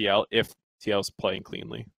against TL if TL's playing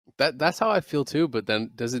cleanly. That's how I feel too, but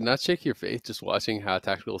then does it not shake your faith just watching how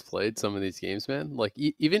Tactical's played some of these games, man? Like,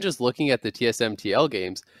 even just looking at the TSM TL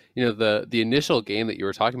games, the initial game that you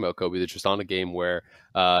were talking about, Kobe, the Tristana game where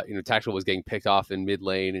Tactical was getting picked off in mid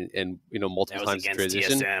lane and multiple times in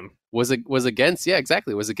transition TSM. was against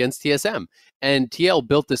TSM, and TL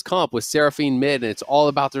built this comp with Seraphine mid, and it's all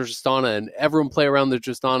about the Tristana, and everyone play around the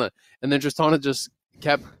Tristana, and then Tristana just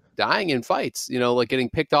kept dying in fights, like getting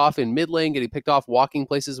picked off in mid lane, getting picked off walking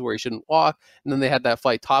places where he shouldn't walk. And then they had that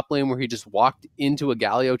fight top lane where he just walked into a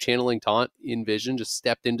Galio channeling taunt in vision, just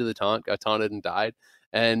stepped into the taunt, got taunted and died.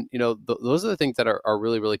 And, those are the things that are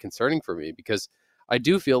really, really concerning for me, because I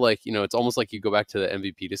do feel like, it's almost like you go back to the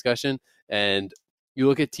MVP discussion and you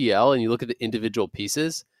look at TL and you look at the individual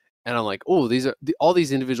pieces, and I'm like, oh, all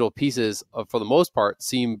these individual pieces for the most part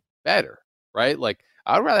seem better, right? Like,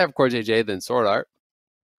 I'd rather have Core JJ than Sword Art.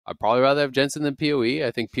 I'd probably rather have Jensen than PoE. I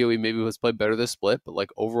think PoE maybe was played better this split, but like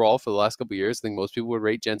overall for the last couple of years, I think most people would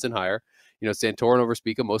rate Jensen higher. Santorin over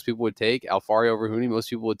Spica, most people would take. Alfari over Huni, most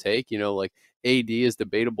people would take. Like AD is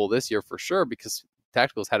debatable this year for sure because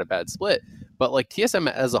Tactical's had a bad split. But like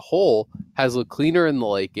TSM as a whole has looked cleaner in the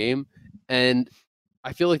late game. And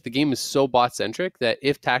I feel like the game is so bot centric that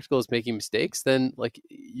if Tactical is making mistakes, then like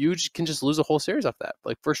you can just lose a whole series off that.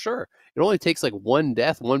 Like for sure, it only takes like one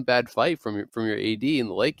death, one bad fight from your AD in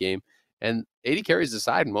the late game, and AD carries the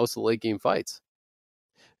side in most of the late game fights.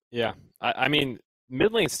 Yeah, I mean,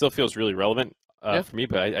 mid lane still feels really relevant for me,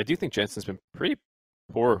 but I do think Jensen's been pretty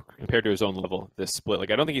poor compared to his own level this split.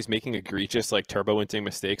 Like, I don't think he's making egregious, like, turbo-inting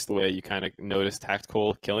mistakes the way you kind of notice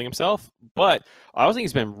Tactical killing himself, but I also think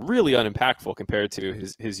he's been really unimpactful compared to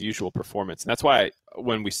his usual performance. And that's why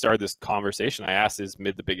when we started this conversation, I asked, is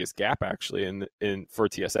mid the biggest gap, actually, in for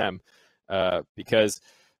TSM? Because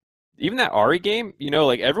even that Ari game,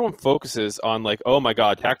 like, everyone focuses on, like, oh my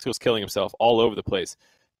god, Tactical's killing himself all over the place.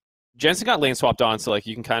 Jensen got lane swapped on, so like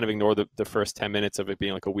you can kind of ignore the first 10 minutes of it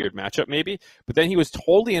being like a weird matchup maybe. But then he was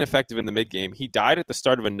totally ineffective in the mid game. He died at the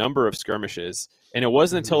start of a number of skirmishes, and it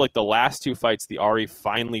wasn't until like the last two fights the Ari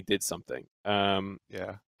finally did something.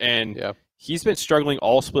 He's been struggling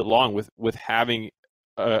all split long with having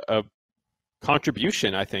a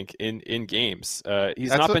contribution, I think, in games.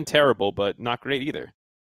 He's not been terrible, but not great either.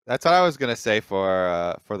 That's what I was gonna say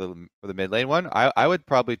for the mid lane one. I would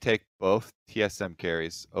probably take both TSM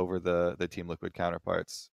carries over the Team Liquid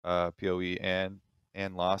counterparts, PoE and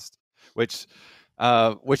Lost, which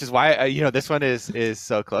is why this one is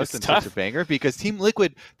so close It's and tough. such a banger because Team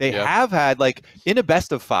Liquid they have had like in a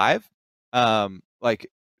best of 5,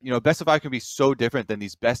 best of 5 can be so different than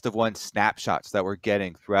these best of 1 snapshots that we're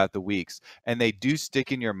getting throughout the weeks, and they do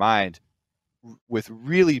stick in your mind with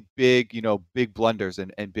really big, big blunders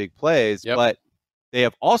and big plays. But they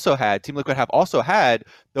have also had Team Liquid have also had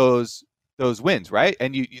those wins, right?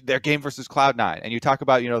 And their game versus Cloud9, and you talk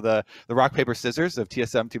about the rock paper scissors of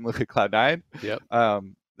TSM Team Liquid Cloud9.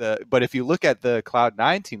 But if you look at the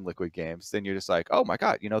Cloud9 Team Liquid games, then you're just like, oh my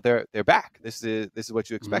god, they're back. This is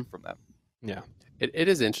what you expect from them. Yeah, it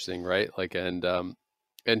is interesting, right? Like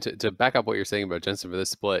and to back up what you're saying about Jensen for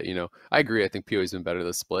this split, I agree. I think PoE's been better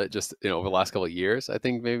this split, just over the last couple of years. I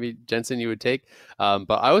think maybe Jensen you would take, but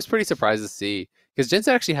I was pretty surprised to see because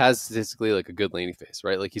Jensen actually has statistically like a good laning phase,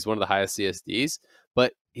 right? Like he's one of the highest CSDs,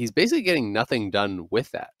 but he's basically getting nothing done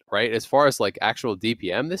with that, right? As far as like actual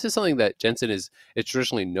DPM, this is something that Jensen is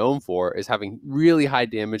traditionally known for, is having really high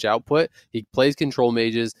damage output. He plays control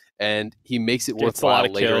mages and he makes it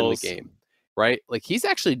worthwhile later in the game. Right, like he's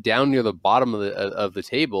actually down near the bottom of the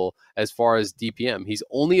table as far as DPM. He's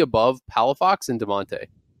only above Palafox and Demonte.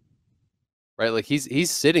 Right, like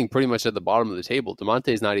he's sitting pretty much at the bottom of the table. Demonte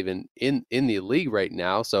is not even in the league right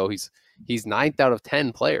now, so he's 9th out of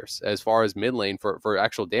 10 players as far as mid lane for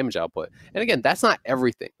actual damage output. And again, that's not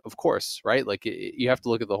everything, of course, right? Like you have to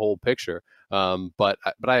look at the whole picture. But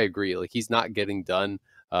I agree, like he's not getting done.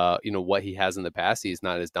 What he has in the past. He's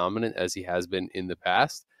not as dominant as he has been in the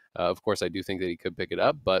past. Of course, I do think that he could pick it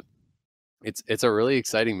up, but it's a really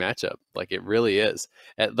exciting matchup. Like it really is.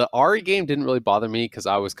 The Ari game didn't really bother me because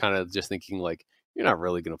I was kind of just thinking like, you're not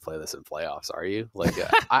really going to play this in playoffs, are you? Like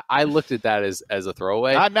I looked at that as a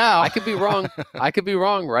throwaway. Not now. I could be wrong. I could be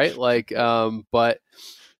wrong, right? Like, but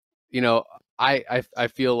I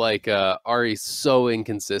feel like Ari's so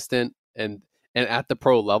inconsistent, and at the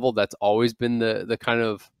pro level, that's always been the kind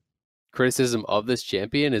of criticism of this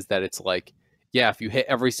champion, is that it's like, yeah, if you hit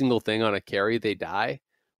every single thing on a carry, they die.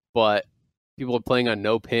 But people are playing on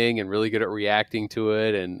no ping and really good at reacting to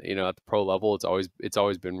it. And, at the pro level, it's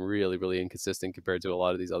always been really, really inconsistent compared to a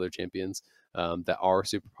lot of these other champions that are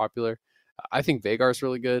super popular. I think Veigar's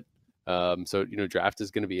really good. So, draft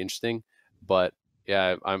is going to be interesting. But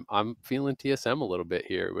yeah, I'm feeling TSM a little bit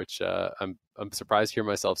here, which I'm surprised to hear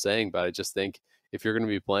myself saying, but I just think if you're going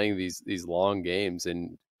to be playing these long games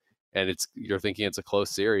and you're thinking it's a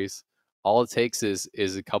close series, all it takes is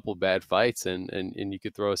a couple bad fights and you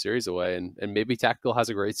could throw a series away. And maybe Tactical has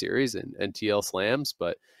a great series and TL slams,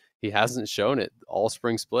 but he hasn't shown it all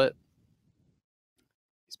spring split.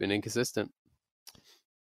 He's been inconsistent.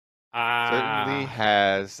 Certainly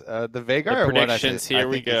has. The Veigar one, here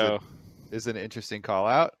we go. Is an interesting call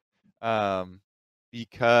out,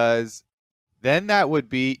 because then that would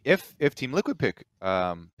be if Team Liquid pick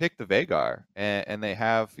the Veigar and they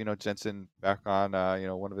have Jensen back on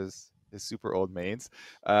one of his super old mains,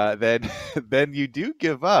 then then you do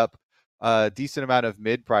give up a decent amount of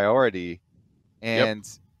mid priority, and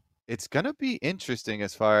it's gonna be interesting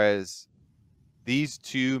as far as these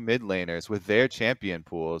two mid laners with their champion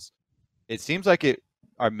pools. It seems like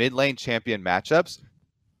our mid lane champion matchups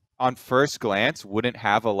on first glance wouldn't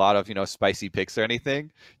have a lot of spicy picks or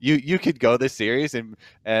anything. You could go this series and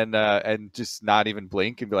just not even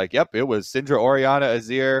blink and be like, yep, it was Syndra, Orianna,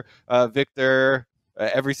 Azir, Victor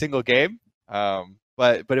every single game.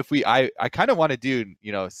 But if I kind of want to do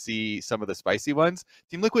see some of the spicy ones.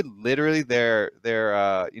 Team Liquid literally their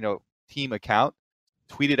team account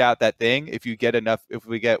tweeted out that thing. If we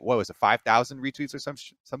get what was it, 5,000 retweets or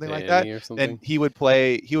something like that, then he would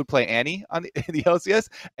play Annie on the LCS,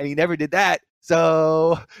 and he never did that.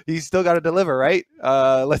 So he's still got to deliver, right?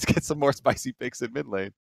 Let's get some more spicy picks in mid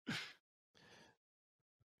lane.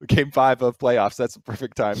 Game 5 of playoffs. That's the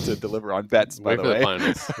perfect time to deliver on bets. By the way,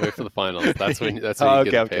 Wait for the finals. That's when you get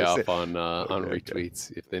the payoff on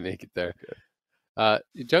retweets if they make it there. Okay.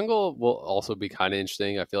 Jungle will also be kind of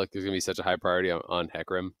interesting. I feel like there's going to be such a high priority on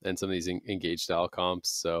Hecarim and some of these engaged style comps.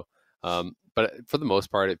 So, but for the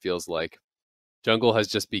most part, it feels like Jungle has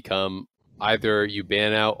just become either you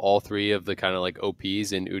ban out all 3 of the kind of like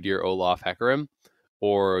OPs in Udyr, Olaf, Hecarim,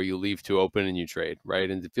 or you leave 2 open and you trade,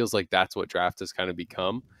 right? And it feels like that's what draft has kind of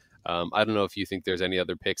become. I don't know if you think there's any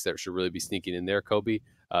other picks that should really be sneaking in there, Kobe,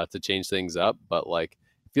 to change things up, but like,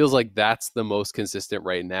 feels like that's the most consistent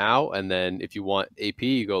right now. And then if you want AP,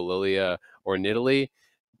 you go Lilia or Nidalee.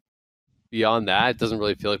 Beyond that, it doesn't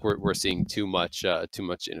really feel like we're seeing too much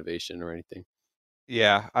innovation or anything.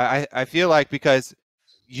 Yeah, I feel like because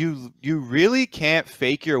you really can't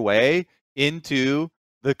fake your way into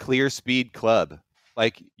the clear speed club.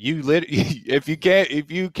 Like if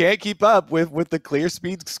you can't keep up with the clear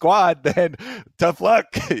speed squad, then tough luck.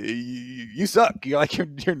 You suck.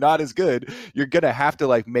 You're not as good. You're gonna have to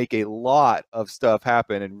like make a lot of stuff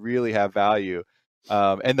happen and really have value.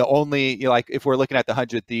 And the only like if we're looking at the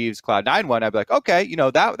 100 Thieves Cloud9 one, I'd be like, okay,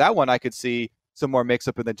 that one I could see some more mix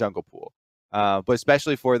up in the jungle pool. But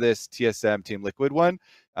especially for this TSM Team Liquid one,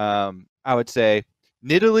 I would say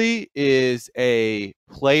Nidalee is a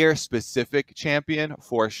player-specific champion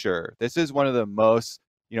for sure. This is one of the most,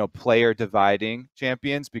 player-dividing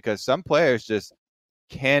champions because some players just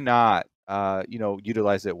cannot,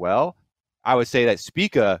 utilize it well. I would say that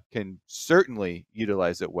Spica can certainly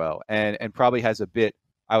utilize it well and probably has a bit,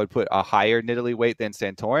 I would put a higher Nidalee weight than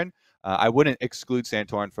Santorin. I wouldn't exclude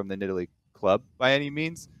Santorin from the Nidalee club by any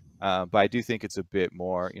means, but I do think it's a bit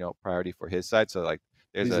more, priority for his side. So like,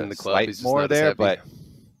 there's a slight more there, but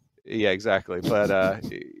yeah, exactly. But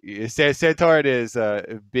Santorin is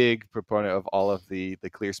a big proponent of all of the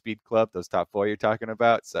clear speed club, those top 4 you're talking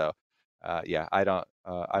about. So yeah, I don't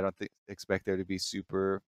expect there to be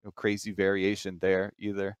super crazy variation there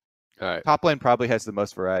either. All right. Top lane probably has the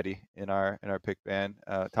most variety in our pick ban,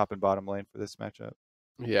 top and bottom lane for this matchup.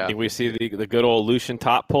 Yeah, I think we see the good old Lucian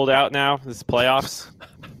top pulled out now. This is playoffs.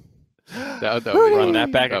 that would be run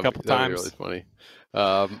that back a couple times. That'd be really funny.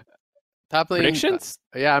 Top lane predictions?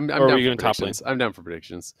 Yeah, I'm or down are we for doing top lane? predictions. I'm down for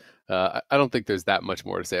predictions. I don't think there's that much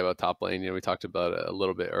more to say about top lane. We talked about it a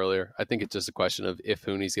little bit earlier. I think it's just a question of if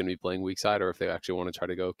Huni's going to be playing weak side or if they actually want to try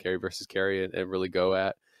to go carry versus carry and really go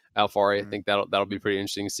at Alphari. I think that'll be pretty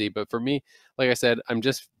interesting to see. But for me, like I said, I'm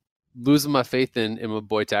just losing my faith in my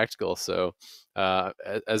boy Tactical. So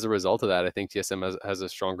as a result of that, I think TSM has a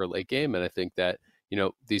stronger late game, and I think that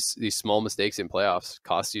these small mistakes in playoffs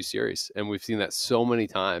cost you series, and we've seen that so many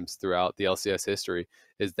times throughout the LCS history.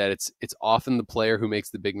 Is that it's often the player who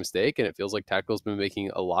makes the big mistake, and it feels like Tactical's been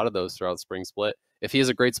making a lot of those throughout spring split. If he has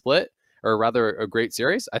a great split, or rather a great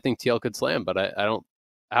series, I think TL could slam, but I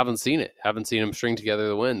haven't seen it. Haven't seen him string together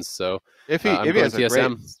the wins. So if he has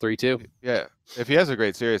TSM a great 3-2, yeah, if he has a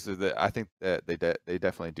great series, I think that they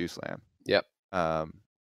definitely do slam. Yep.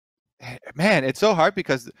 Man, it's so hard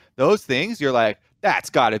because those things you're like,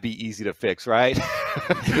 that's got to be easy to fix, right?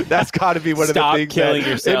 That's got to be one of the things. Stop killing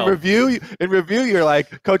yourself. In review, you're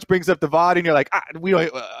like, coach brings up the VOD, and you're like, we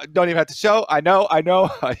don't even have to show. I know.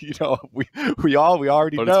 we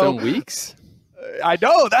already but know. It's been weeks. I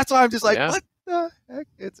know. That's why I'm just like, what the heck?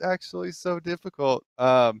 It's actually so difficult.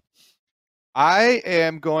 I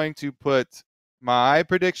am going to put my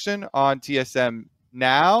prediction on TSM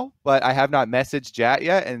now, but I have not messaged Jat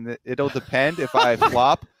yet, and it'll depend if I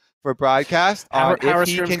flop for broadcast on if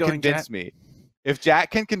he can convince me. If Jat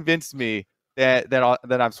can convince me, then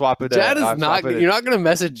I'm swapping. Jat is not. You're not going to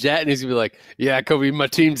message Jat, and he's going to be like, "Yeah, Kobe, my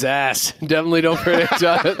team's ass. Definitely don't predict."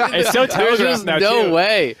 It's so telegraphed now. No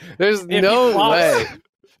way. There's no way.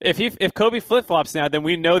 If Kobe flip flops now, then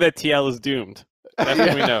we know that TL is doomed. That's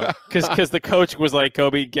when we know. Because the coach was like,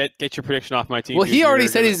 Kobe, get your prediction off my team. Well, he already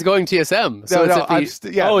said he's going TSM. So No, it's it's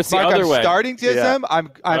the other I'm way. starting TSM. Yeah.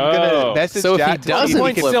 I'm gonna message so if Jat he to doesn't see if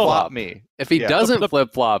he can flip-flop me. If he doesn't The-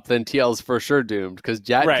 flip-flop, then TL's for sure doomed because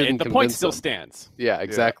Jat right, couldn't and the convince point still him. stands. Yeah,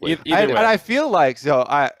 exactly. Either way. And I feel like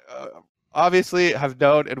I obviously have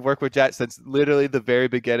known and worked with Jat since literally the very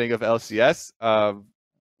beginning of LCS.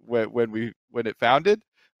 When it founded,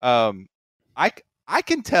 I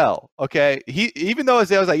can tell. Okay, he even though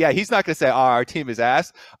Isaiah was like, yeah, he's not gonna say, "Oh, our team is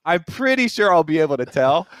ass." I'm pretty sure I'll be able to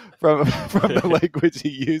tell from the language he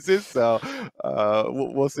uses. So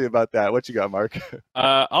we'll see about that. What you got, Mark?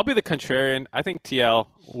 I'll be the contrarian. I think TL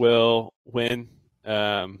will win.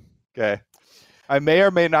 Okay, I may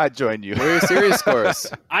or may not join you. What are your series scores?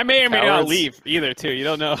 I may or may not Cowards. leave either. Too. You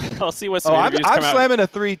don't know. I'll see what some I'm interviews come out. slamming a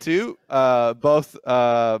 3-2, both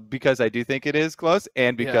because I do think it is close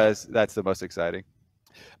and because that's the most exciting.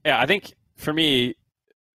 Yeah, I think for me,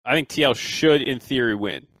 I think TL should, in theory,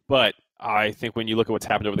 win. But I think when you look at what's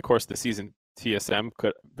happened over the course of the season, TSM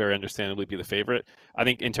could very understandably be the favorite. I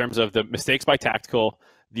think in terms of the mistakes by Tactical,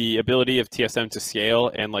 the ability of TSM to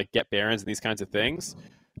scale and like get Barons and these kinds of things,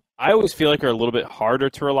 I always feel like are a little bit harder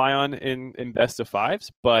to rely on in best of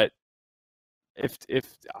fives. But if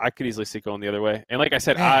I could easily see it going the other way, and like I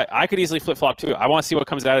said, I could easily flip flop too. I want to see what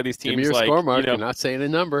comes out of these teams. Give me your like, score, Mark. you know, You're not saying a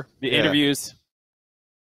number. the interviews.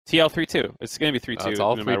 TL 3-2. It's going to be 3-2. It's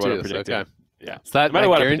all no matter what I'm 3-2s. predicting. Okay. Yeah. So that No matter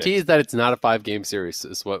what I guarantees that it's not a 5-game series.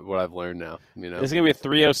 Is what I've learned now. You know, It's going to be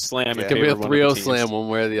a 3-0 slam. it could be a 3-0 slam one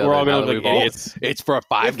way or the other. We're all going Now to that look we've all- idiots. It's for a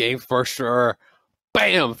 5-game for sure.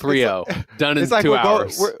 Bam, 3-0. Done in It's like 2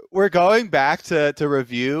 hours. we're going back to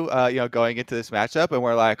review, going into this matchup, and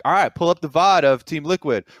we're like, all right, pull up the VOD of Team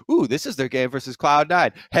Liquid. Ooh, this is their game versus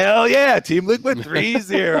Cloud9. Hell yeah, Team Liquid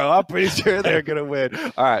 3-0. I'm pretty sure they're gonna win.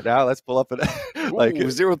 All right, now let's pull up it like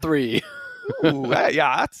 0-3.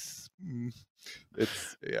 yeah, it's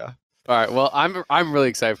All right. Well, I'm really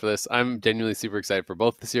excited for this. I'm genuinely super excited for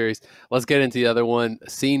both the series. Let's get into the other one.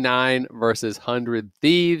 C9 versus 100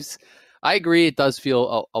 Thieves. I agree. It does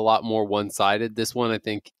feel a lot more one-sided. This one, I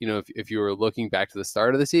think, if you were looking back to the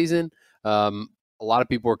start of the season, a lot of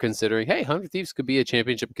people were considering, hey, 100 Thieves could be a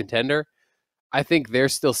championship contender. I think they're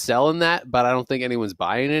still selling that, but I don't think anyone's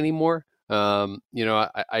buying anymore.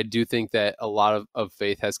 I do think that a lot of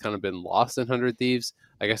faith has kind of been lost in 100 Thieves.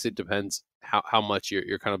 I guess it depends how much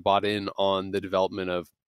you're kind of bought in on the development of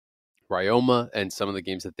Ryoma and some of the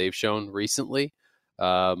games that they've shown recently.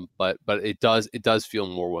 But it does feel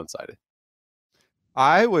more one-sided.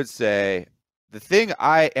 I would say the thing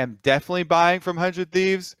I am definitely buying from 100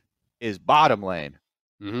 Thieves is bottom lane.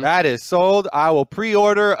 Mm-hmm. That is sold. I will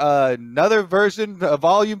pre-order another version,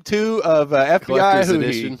 Volume 2 of FBI Collector's Hootie.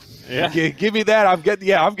 edition. Yeah. Give me that. I'm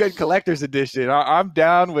getting Collector's Edition. I'm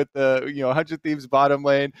down with the 100 Thieves bottom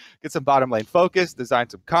lane. Get some bottom lane focus. Design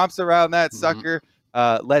some comps around that sucker.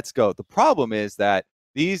 Let's go. The problem is that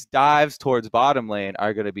these dives towards bottom lane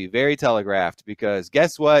are going to be very telegraphed because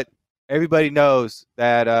guess what? Everybody knows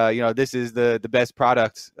that this is the best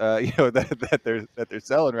product that they're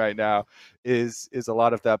selling right now is a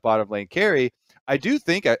lot of that bottom lane carry. I do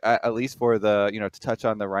think at least for the to touch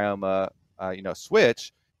on the Ryoma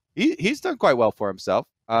switch, he's done quite well for himself.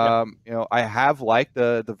 I have liked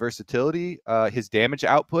the versatility. His damage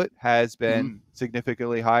output has been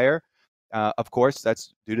significantly higher. Of course,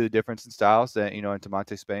 that's due to the difference in styles that and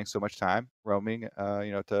Tamonte spending so much time roaming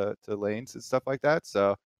to lanes and stuff like that.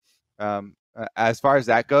 So as far as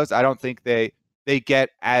that goes, I don't think they get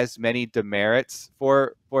as many demerits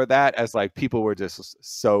for that as like people were just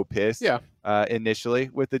so pissed initially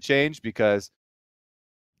with the change because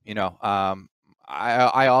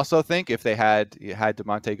I also think if they had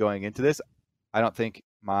Demonte going into this, I don't think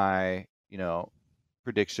my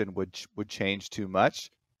prediction would change too much.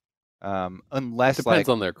 Unless it depends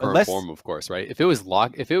on their current form, of course, right? If it was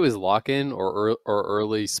lock in or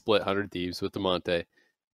early split 100 Thieves with Demonte,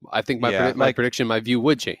 I think my prediction, my view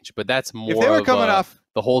would change. But that's more if they were coming off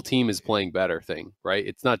the whole team is playing better thing, right?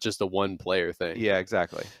 It's not just a one player thing. Yeah,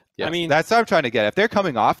 exactly. Yes. I mean, that's what I'm trying to get. If they're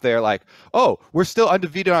coming off, they're like, oh, we're still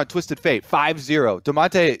undefeated on Twisted Fate, 5-0.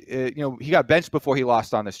 Demonte, he got benched before he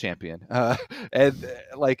lost on this champion, it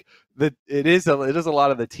is a lot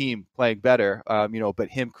of the team playing better, but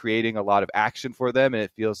him creating a lot of action for them, and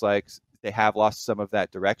it feels like they have lost some of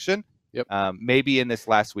that direction. Yep. Maybe in this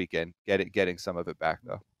last weekend, getting some of it back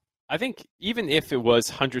though. I think even if it was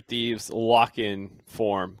 100 Thieves lock-in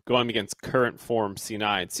form going against current form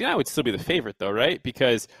C9 would still be the favorite though, right?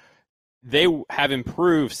 Because they have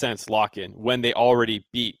improved since lock-in when they already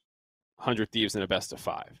beat 100 Thieves in a best of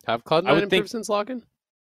 5. Have Cloud9 improved since lock-in?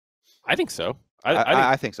 I think so.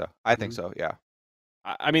 I think so. I think so. Yeah.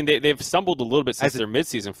 I mean, they've stumbled a little bit since As a, their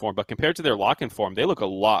midseason form, but compared to their lock-in form, they look a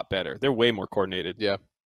lot better. They're way more coordinated. Yeah.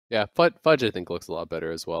 Yeah, Fudge I think looks a lot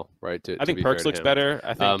better as well, right? I To think be fair Perks to looks him. better.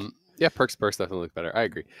 I think. Yeah, Perks definitely look better. I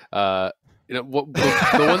agree. The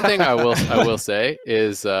one thing I will say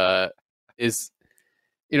is with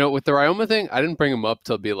the Ryoma thing, I didn't bring him up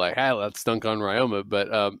to be like, hey, let's dunk on Ryoma,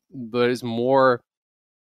 but it's more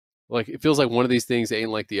like it feels like one of these things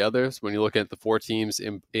ain't like the others. When you look at the 4 teams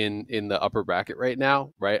in the upper bracket right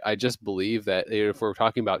now, right? I just believe that if we're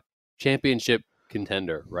talking about championship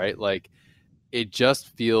contender, right? Like it just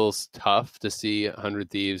feels tough to see 100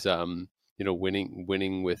 Thieves,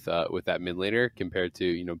 winning with that mid laner compared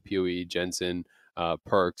to Pui, Jensen,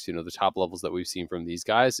 Perks. The top levels that we've seen from these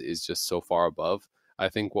guys is just so far above. I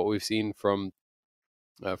think what we've seen from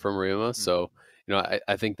Ryuma. So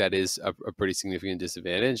I think that is a pretty significant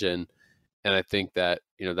disadvantage, and I think that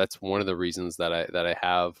that's one of the reasons that I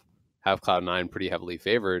have Cloud9 pretty heavily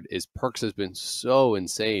favored is Perks has been so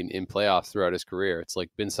insane in playoffs throughout his career. It's like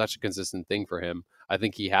been such a consistent thing for him. I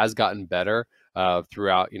think he has gotten better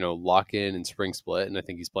throughout lock in and spring split, and I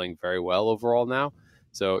think he's playing very well overall now.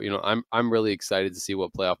 So I'm really excited to see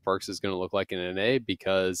what playoff Perks is going to look like in NA,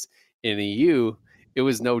 because in EU it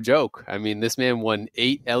was no joke. I mean, this man won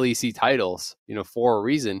 8 LEC titles, for a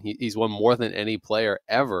reason. He's won more than any player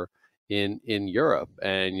ever in Europe,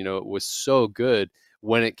 and it was so good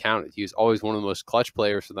when it counted. He was always one of the most clutch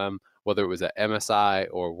players for them, whether it was at MSI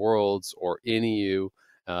or Worlds or in EU.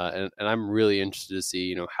 And I'm really interested to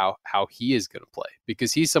see how he is going to play,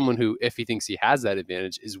 because he's someone who, if he thinks he has that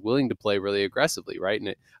advantage, is willing to play really aggressively, right?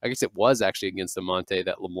 And I guess it was actually against Amante,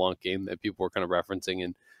 that LeBlanc game that people were kind of referencing,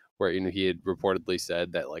 and where he had reportedly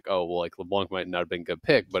said that like, oh well, like LeBlanc might not have been a good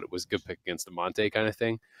pick, but it was a good pick against Amante kind of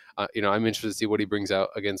thing. I'm interested to see what he brings out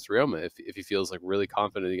against Ryoma. If he feels like really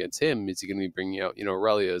confident against him, is he going to be bringing out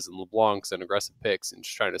Aurelias and LeBlancs and aggressive picks and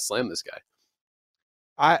just trying to slam this guy?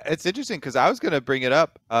 It's interesting because I was going to bring it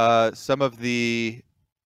up. Some of the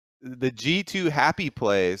G2 happy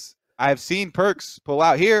plays I've seen Perks pull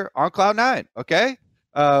out here on Cloud9. Okay.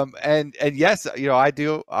 And yes,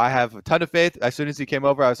 I have a ton of faith. As soon as he came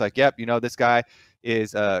over, I was like, yep, this guy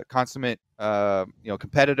is a consummate,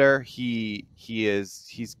 competitor. He's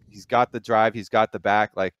got the drive. He's got the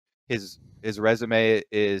back. Like his resume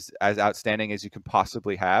is as outstanding as you can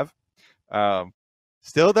possibly have.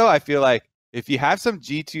 Still though, I feel like if you have some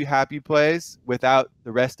G2 happy plays without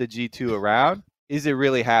the rest of G2 around, is it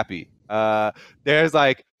really happy? There's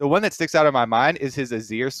like the one that sticks out in my mind is his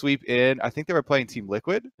Azir sweep in. I think they were playing Team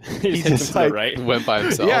Liquid. He just like right. Went by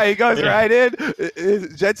himself. Yeah, he goes right in,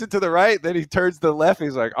 Jensen to the right, then he turns to the left.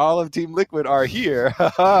 He's like, all of Team Liquid are here.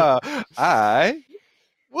 I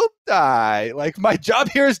will die. Like my job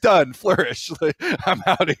here is done. Flourish. I'm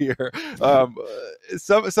out of here.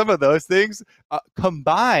 Some of those things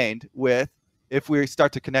combined with, if we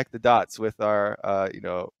start to connect the dots with our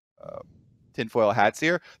tinfoil hats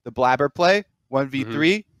here, the blabber play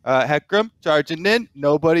 1v3, Hecarim charging in,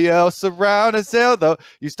 nobody else around. Azael, though,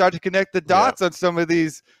 you start to connect the dots on some of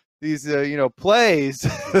these plays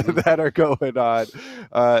that are going on.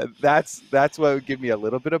 That's what would give me a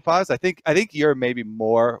little bit of pause. I think you're maybe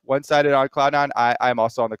more one-sided on Cloud9. I'm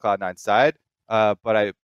also on the Cloud9 side,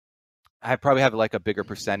 but I probably have like a bigger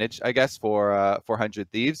percentage, I guess, for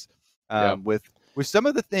 100 Thieves, with some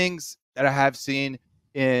of the things that I have seen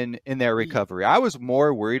in their recovery. I was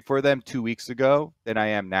more worried for them 2 weeks ago than I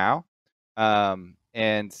am now.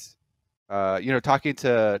 Talking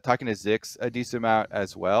to Zix a decent amount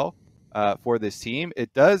as well for this team.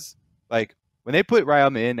 It does, like, when they put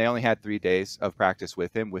Ryoma in, they only had 3 days of practice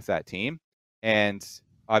with him, with that team. And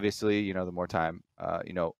obviously, the more time,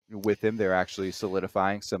 with him, they're actually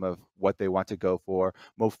solidifying some of what they want to go for,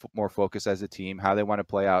 more focus as a team, how they want to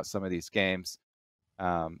play out some of these games.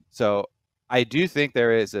 So I do think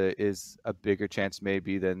there is a bigger chance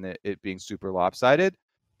maybe than it being super lopsided,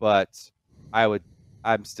 but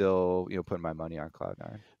I'm still putting my money on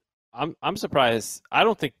Cloud9. I'm surprised. I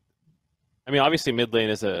don't think. I mean, obviously, mid lane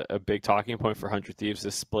is a big talking point for 100 Thieves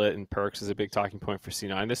this split, and Perks is a big talking point for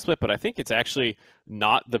C9 this split. But I think it's actually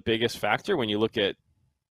not the biggest factor when you look at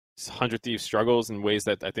 100 Thieves struggles in ways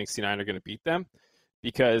that I think C9 are going to beat them,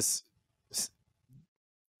 because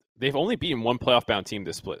they've only beaten one playoff-bound team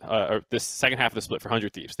this split, or this second half of the split for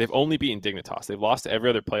 100 Thieves. They've only beaten Dignitas. They've lost to every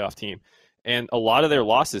other playoff team. And a lot of their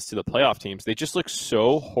losses to the playoff teams, they just look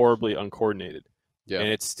so horribly uncoordinated. Yeah. And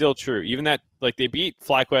it's still true. Even that, like, they beat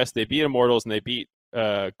FlyQuest, they beat Immortals, and they beat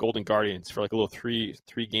Golden Guardians for like a little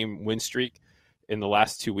three-game win streak in the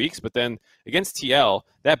last 2 weeks. But then against TL,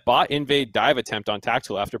 that bot invade dive attempt on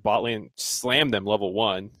Tactical after bot lane slammed them level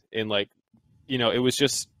 1. And, like, it was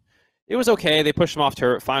just it was okay. They pushed him off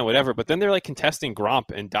turret, fine, whatever. But then they're like contesting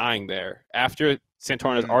Gromp and dying there after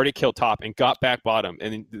Santorn has already killed top and got back bottom,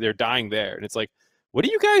 and they're dying there. And it's like, what are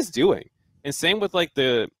you guys doing? And same with like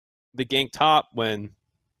the gank top when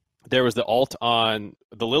there was the ult on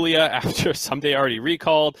the Lilia after Someday already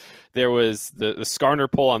recalled. There was the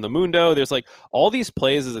Skarner pull on the Mundo. There's like all these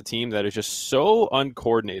plays as a team that is just so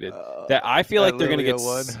uncoordinated that I feel like they're going to get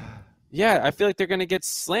one. Yeah, I feel like they're going to get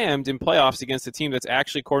slammed in playoffs against a team that's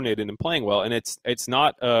actually coordinated and playing well. And it's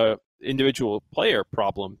not a individual player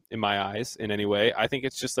problem in my eyes in any way. I think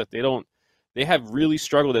it's just that they have really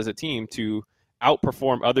struggled as a team to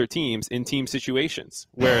outperform other teams in team situations.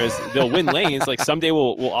 Whereas they'll win lanes. Like Someday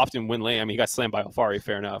will often win lane. I mean, he got slammed by Alfari,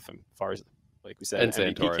 fair enough. And Alfari's, like we said, and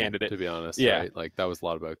MVP Santorin, candidate. to be honest. Yeah. Right? Like that was a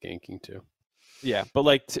lot about ganking too. Yeah, but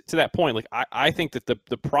like to that point, like I think that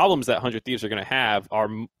the problems that 100 Thieves are going to have are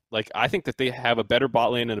like I think that they have a better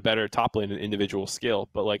bot lane and a better top lane in individual skill,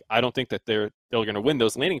 but like I don't think that they're going to win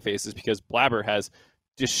those laning phases because Blabber has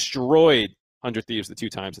destroyed 100 Thieves the 2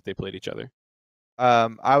 times that they played each other.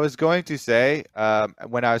 I was going to say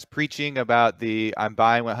when I was preaching about I'm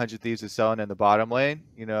buying what 100 Thieves is selling in the bottom lane,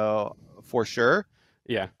 for sure.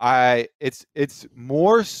 Yeah, it's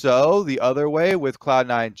more so the other way with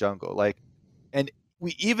Cloud9 jungle. Like, and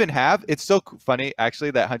we even have, it's so funny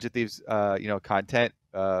actually that 100 Thieves content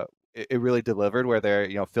it really delivered where they're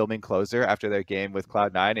filming Closer after their game with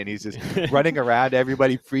Cloud9 and he's just running around,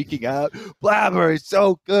 everybody freaking out. Blabber is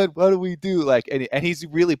so good. What do we do? Like, and he's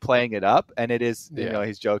really playing it up, and it is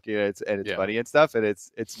he's joking and it's funny and stuff, and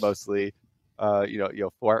it's mostly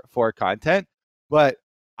for content. But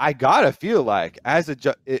I gotta feel like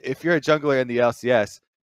if you're a jungler in the LCS,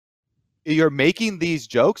 you're making these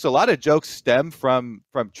jokes. A lot of jokes stem from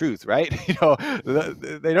truth, right? They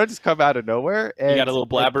don't just come out of nowhere. And you got a little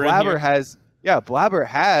Blabber in here. Blabber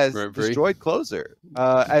has destroyed Closer.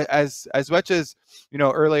 As much as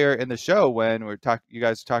earlier in the show when you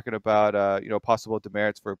guys were talking about possible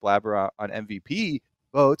demerits for Blabber on MVP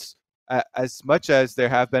votes. As much as there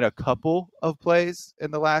have been a couple of plays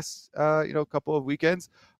in the last couple of weekends,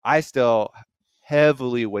 I still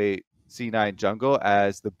heavily weight C9 jungle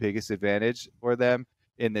as the biggest advantage for them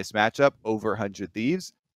in this matchup over 100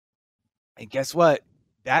 Thieves. And guess what?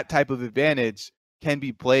 That type of advantage can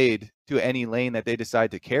be played to any lane that they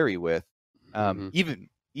decide to carry with,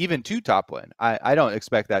 even to top lane. I don't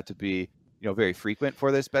expect that to be very frequent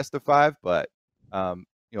for this best of 5, but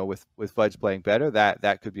with Fudge playing better,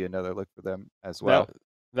 that could be another look for them as well.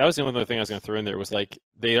 That was the only other thing I was going to throw in there was like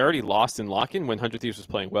they already lost in lock-in when 100 Thieves was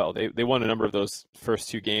playing well. They won a number of those first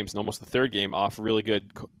 2 games and almost the third game off really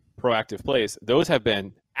good proactive plays. Those have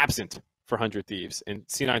been absent for 100 Thieves. And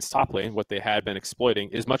C9's top lane, what they had been exploiting,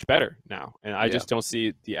 is much better now. And I just don't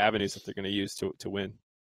see the avenues that they're going to use to win.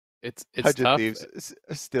 It's 100 tough. Thieves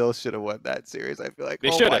still should have won that series. I feel like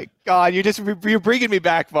they my God, you're bringing me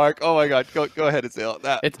back, Mark. Oh my God, go ahead and say all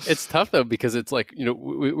that. It's tough though because it's like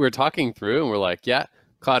we're talking through and we're like, yeah,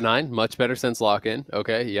 Cloud9 much better since lock-in.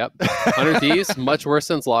 Okay, yep. 100 Thieves much worse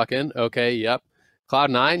since lock-in. Okay, yep.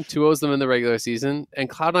 Cloud9 2-0s them in the regular season, and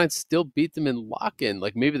Cloud9 still beat them in lock-in.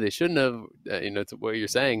 Like maybe they shouldn't have. To what you're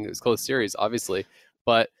saying, it was close series, obviously,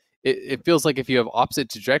 but it feels like if you have opposite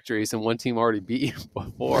trajectories and one team already beat you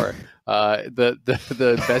before, the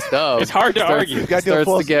best of it's hard to argue. Starts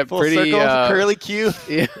to get pretty curly Q.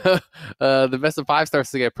 Yeah, the best of 5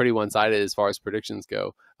 starts to get pretty one-sided as far as predictions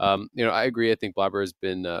go. I agree. I think Blabber has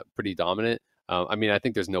been pretty dominant. I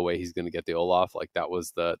think there's no way he's going to get the Olaf. Like that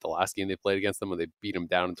was the last game they played against them when they beat him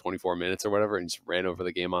down in 24 minutes or whatever and just ran over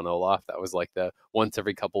the game on Olaf. That was like the once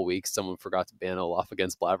every couple weeks someone forgot to ban Olaf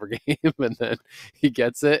against Blabber game and then he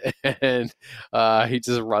gets it and he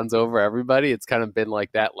just runs over everybody. It's kind of been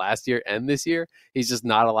like that last year and this year. He's just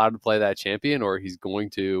not allowed to play that champion or he's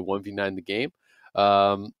going to 1v9 the game.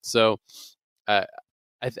 I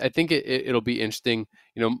think it'll be interesting.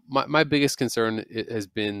 My biggest concern has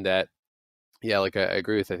been that, yeah, like I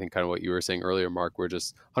agree with, I think, kind of what you were saying earlier, Mark, where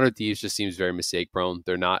just 100 Thieves just seems very mistake prone.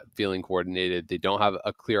 They're not feeling coordinated. They don't have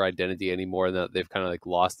a clear identity anymore. That they've kind of like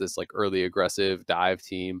lost this like early aggressive dive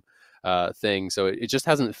team thing. So it just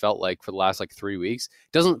hasn't felt like for the last like 3 weeks,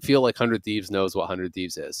 it doesn't feel like 100 Thieves knows what 100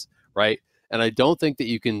 Thieves is, right? And I don't think that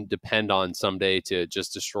you can depend on Someday to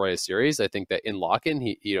just destroy a series. I think that in lock-in,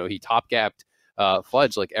 he top gapped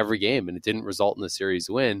Fudge like every game and it didn't result in the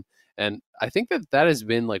series win. And I think that has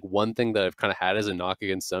been like one thing that I've kind of had as a knock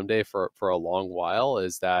against Someday for a long while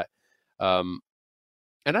is that,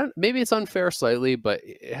 maybe it's unfair slightly, but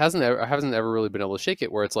I haven't ever really been able to shake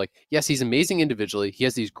it where it's like, yes, he's amazing individually. He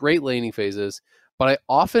has these great laning phases, but I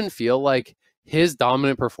often feel like his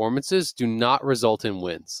dominant performances do not result in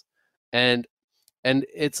wins. And And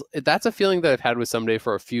that's a feeling that I've had with Someday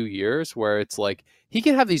for a few years, where it's like he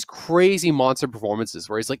can have these crazy monster performances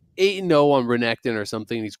where he's like 8-0 on Renekton or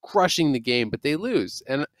something, and he's crushing the game, but they lose.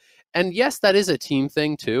 And yes, that is a team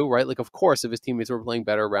thing too, right? Like, of course, if his teammates were playing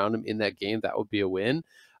better around him in that game, that would be a win.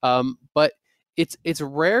 But it's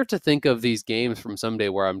rare to think of these games from Someday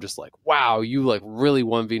where I'm just like, wow, you like really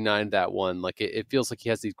 1v9 that one. Like it feels like he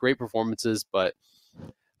has these great performances, but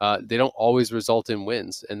they don't always result in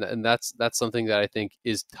wins, and that's something that I think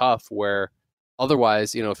is tough. Where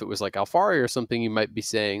otherwise, if it was like Alfari or something, you might be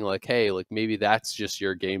saying like, hey, like maybe that's just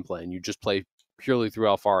your game plan. You just play purely through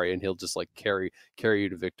Alfari, and he'll just like carry you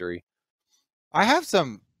to victory. I have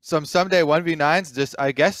some someday 1v9s just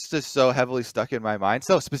I guess just so heavily stuck in my mind.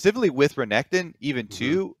 So specifically with Renekton, even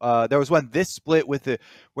too, there was one this split with it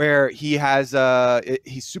where he has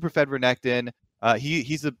he's super fed Renekton.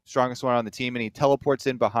 He's the strongest one on the team, and he teleports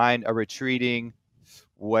in behind a retreating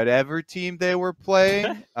whatever team they were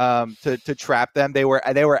playing to trap them. They were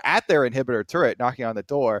at their inhibitor turret knocking on the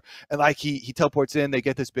door, and like he teleports in, they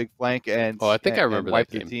get this big flank, and I think I remember that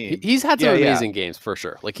game. Team. He's had some amazing games for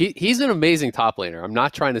sure. Like he's an amazing top laner. I'm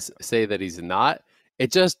not trying to say that he's not.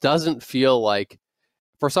 It just doesn't feel like,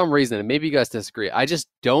 for some reason, and maybe you guys disagree, I just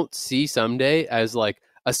don't see Someday as like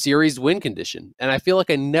a series win condition, and I feel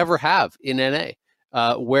like I never have in NA,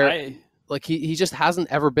 where like he just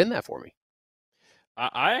hasn't ever been that for me.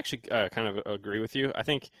 I actually kind of agree with you. I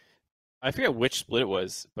think, I forget which split it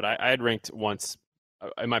was, but I had ranked once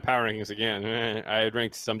in my power rankings again. I had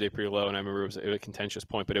ranked Someday pretty low, and I remember it was a contentious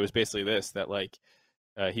point, but it was basically this, that like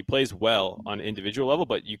he plays well on an individual level,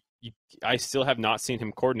 but I still have not seen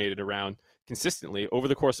him coordinated around consistently over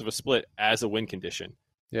the course of a split as a win condition.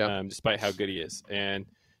 Yeah. Despite how good he is. And,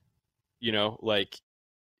 like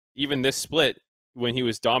even this split, when he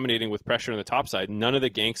was dominating with pressure on the top side, none of the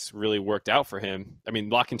ganks really worked out for him. I mean,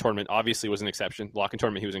 Lock-in Tournament obviously was an exception. Lock-in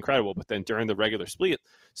Tournament, he was incredible. But then during the regular split,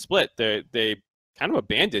 they kind of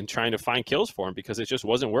abandoned trying to find kills for him because it just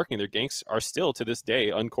wasn't working. Their ganks are still, to this day,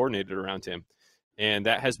 uncoordinated around him. And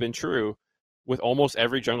that has been true with almost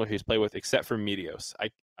every jungler he's played with except for Meteos. I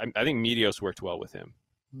think Meteos worked well with him.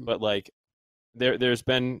 But, like, there's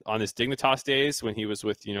been on his Dignitas days when he was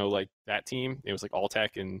with, like that team, it was like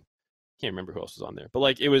Alltech and can't remember who else was on there, but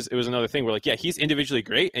like it was another thing where like, yeah, he's individually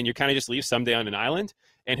great, and you kind of just leave Someday on an island,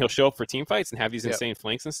 and he'll show up for team fights and have these insane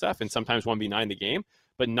flanks and stuff, and sometimes 1v9 the game,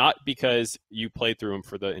 but not because you played through him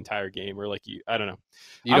for the entire game, or like I don't know.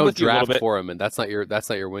 You don't draft for him, and that's not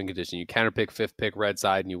your win condition. You counter pick, fifth pick, red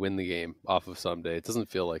side, and you win the game off of Someday. It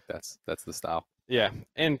doesn't feel like that's the style. Yeah,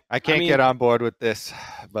 and I can't get on board with this,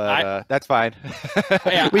 but that's fine.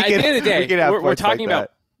 Yeah, at the end of the day, we're talking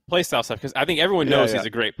about playstyle stuff because I think everyone knows he's a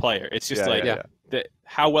great player. It's just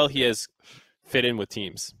how well he has fit in with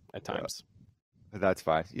teams at times. That's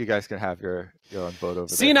fine. You guys can have your own vote over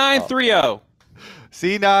C9 3-0.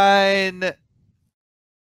 C9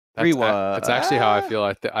 3-1. That's actually how I feel.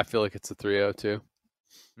 I feel like it's a 3-0 too.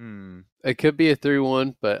 It could be a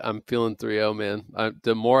 3-1, but I'm feeling 3-0, man.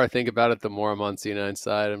 The more I think about it, the more I'm on C9's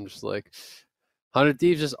side. I'm just like, 100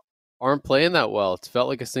 Thieves just aren't playing that well. It's felt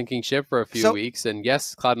like a sinking ship for a few weeks. And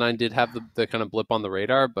yes, Cloud9 did have the kind of blip on the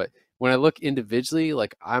radar, but when I look individually,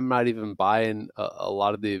 like I'm not even buying a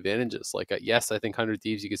lot of the advantages. Like, yes, I think 100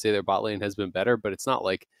 Thieves, you could say their bot lane has been better, but it's not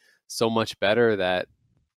like so much better that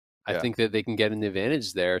I think that they can get an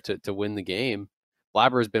advantage there to win the game.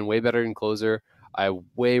 Blabber has been way better in closer. I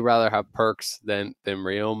way rather have Perks than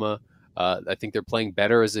Ryoma. I think they're playing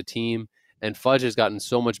better as a team. And Fudge has gotten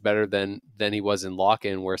so much better than he was in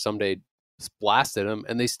Lock-in, where Someday blasted him,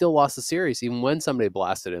 and they still lost the series, even when Someday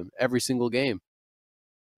blasted him every single game.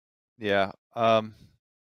 Yeah.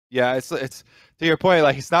 Yeah, it's to your point,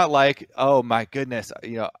 like it's not like, oh my goodness,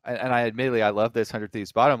 and I admittedly I love this 100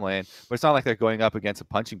 Thieves bottom lane, but it's not like they're going up against a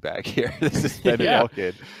punching bag here. This is Ben and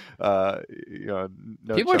Vulcan.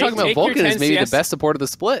 People are talking about Vulcan as maybe the best support of the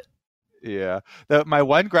split. Yeah. My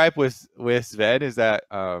one gripe with Sven is that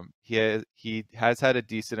he has had a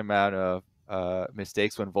decent amount of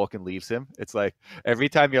mistakes when Vulcan leaves him. It's like every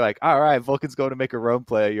time you're like, all right, Vulcan's going to make a roam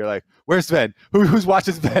play, you're like, where's Sven? Who's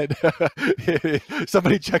watching Sven?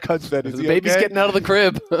 Somebody check on Sven. Is the baby's getting out of the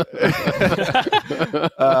crib.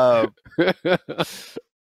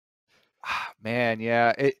 Man,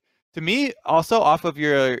 yeah. To me, also off of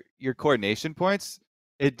your coordination points,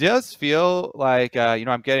 it does feel like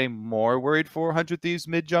I'm getting more worried for 100 Thieves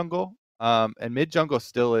mid jungle. And mid jungle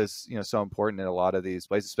still is so important in a lot of these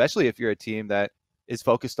plays, especially if you're a team that is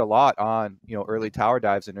focused a lot on early tower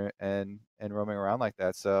dives and roaming around like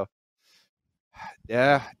that. So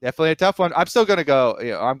yeah, definitely a tough one. I'm still gonna go.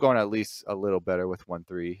 I'm going at least a little better with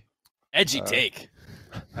 1-3. Edgy take.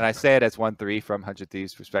 And I say it as 1-3 from 100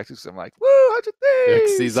 Thieves perspective. So I'm like, woo, 100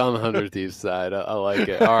 Thieves. He's on the 100 Thieves side. I like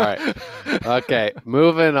it. All right. Okay,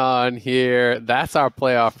 moving on here. That's our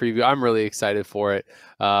playoff preview. I'm really excited for it.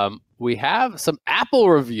 We have some Apple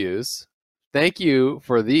reviews. Thank you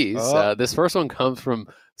for these. This first one comes from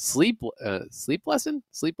Sleep Lesson?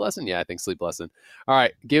 Yeah, I think Sleep Lesson. All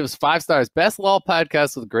right, gives 5 stars. Best LOL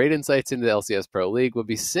podcast with great insights into the LCS Pro League. Would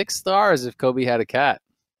be 6 stars if Kobe had a cat.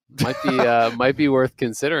 Might be worth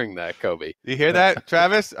considering that, Kobe. You hear that,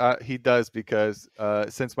 Travis? He does, because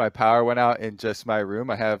since my power went out in just my room,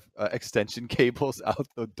 I have extension cables out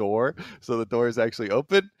the door, so the door is actually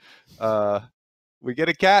open. We get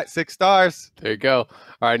a cat, 6 stars. There you go.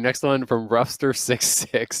 All right, next one from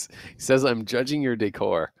Roughster66. He says, I'm judging your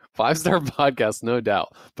decor. 5-star podcast, no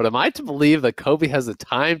doubt. But am I to believe that Kobe has the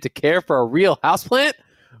time to care for a real houseplant?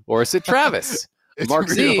 Or is it Travis? Mark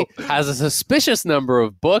Z has a suspicious number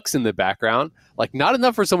of books in the background. Like, not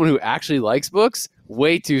enough for someone who actually likes books.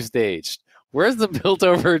 Way too staged. Where's the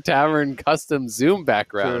Built-Over Tavern custom Zoom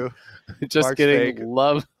background? Just Mark's kidding. fake.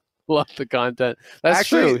 Love the content. That's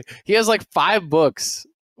Actually, true. He has like 5 books.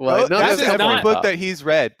 Well, that's every book that he's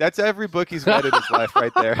read. That's every book he's read in his life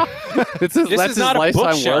right there. This is not a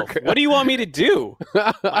bookshelf. What do you want me to do?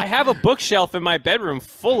 I have a bookshelf in my bedroom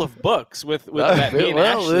full of books with that me and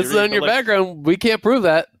Ashley this is read, on your like, background. We can't prove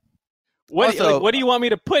that. What do you want me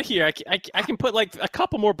to put here? I can put like a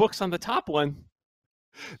couple more books on the top one.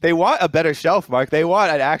 They want a better shelf, Mark. They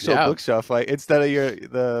want an actual bookshelf, like instead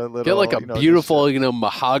of the little. Get like a beautiful,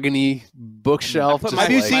 mahogany bookshelf.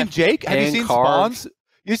 Have you seen Jake? Have you seen Spawn's?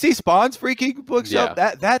 You see Spawn's freaking bookshelf?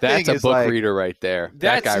 Yeah. That thing is a book reader right there.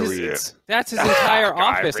 That guy reads. That's his entire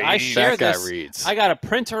office. I share that this. Guy reads. I got a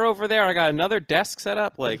printer over there. I got another desk set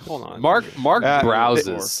up. Like, hold on. Mark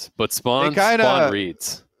browses, but Spawn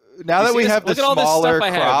reads. Now that we have the smaller look at all this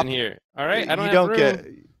stuff crop, I have in here. All right, I don't have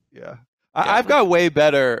room. I've got way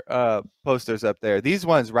better posters up there. These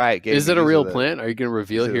ones, right? Is it a real plant? Are you going to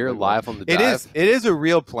reveal here live on the dive? It is a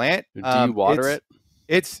real plant. Do you water it?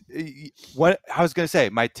 It's what I was going to say.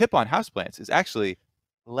 My tip on houseplants is actually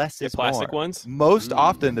less is plastic more. ones. Most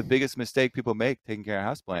often, the biggest mistake people make taking care of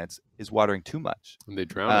houseplants is watering too much. And they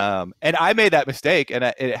drown. And I made that mistake, and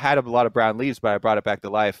it had a lot of brown leaves, but I brought it back to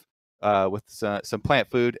life with some plant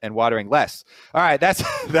food and watering less. All right, that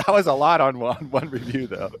was a lot on one review,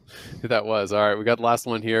 though. That was. All right, we got the last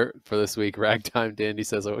one here for this week. Ragtime Dandy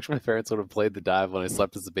says, I wish my parents would have played the dive when I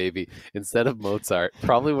slept as a baby instead of Mozart.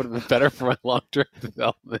 Probably would have been better for my long-term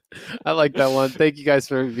development. I like that one. Thank you guys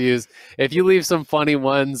for the reviews. If you leave some funny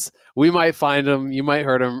ones, we might find them. You might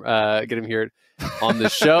heard them, get them here on the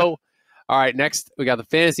show. All right, next we got the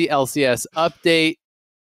Fantasy LCS update.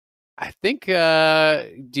 I think.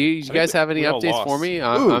 Do you guys have any updates for me?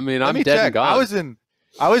 I mean, I'm dead and gone.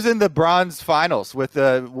 I was in the bronze finals with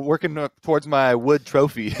working towards my wood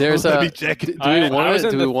trophy. There's Let me check. Do we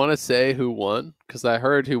want to say who won? Because I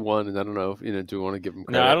heard who won, and I don't know. Do we want to give them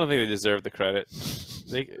credit? No, I don't think they deserve the credit.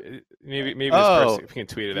 Maybe this person can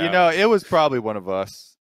tweet it out. It was probably one of us.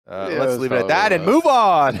 Let's leave it at that and move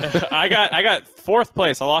on. I got 4th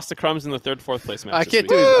place. I lost to Crumbs in the 3rd, 4th place match. I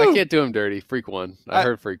can't do him dirty. Freak won. I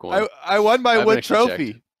heard Freak won. I won my wood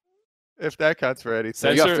trophy. Checked. If that counts for anything. So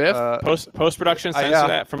you got 5th? Post-production censor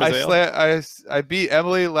that from Azale. I beat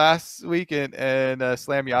Emily last week and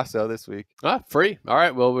Slam Yasso this week. Free. All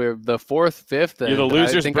right. Well, we're the 4th, 5th. You're the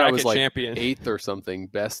losers I think bracket I was like champion. 8th or something.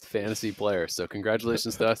 Best fantasy player. So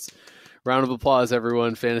congratulations to us. Round of applause,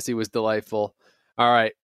 everyone. Fantasy was delightful. All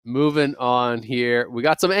right. Moving on here. We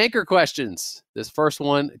got some anchor questions. This first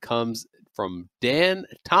one comes from Dan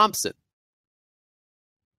Thompson.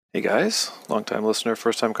 Hey guys, long-time listener,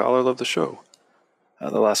 first-time caller, love the show.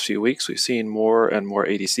 The last few weeks we've seen more and more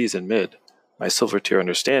ADCs in mid. My silver tier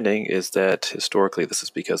understanding is that historically this is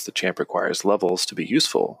because the champ requires levels to be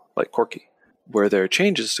useful, like Corki. Were there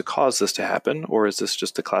changes to cause this to happen, or is this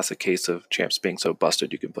just a classic case of champs being so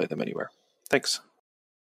busted you can play them anywhere? Thanks.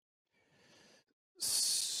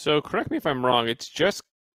 So correct me if I'm wrong. It's just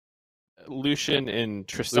Lucian and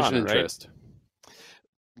Tristana, right? Trist.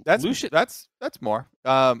 That's more.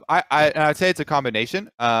 I'd say it's a combination.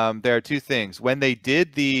 There are two things. When they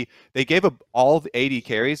gave all the AD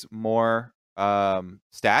carries more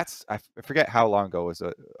stats. I forget how long ago was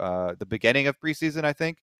it. The beginning of preseason, I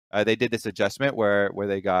think. They did this adjustment where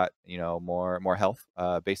they got more health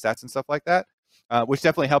base stats and stuff like that, which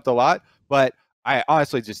definitely helped a lot. But I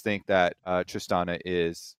honestly just think that Tristana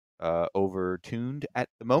is overtuned at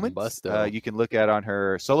the moment. You can look at on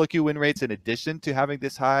her solo queue win rates in addition to having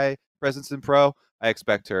this high presence in pro. I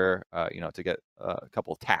expect her, to get a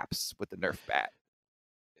couple taps with the nerf bat.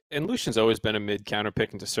 And Lucian's always been a mid counter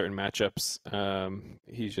pick into certain matchups.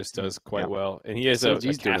 He just does quite well, and he is a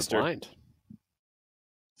He's doing it caster. blind.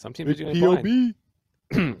 Some teams are doing it blind.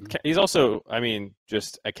 He's also, I mean,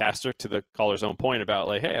 just a caster, to the caller's own point about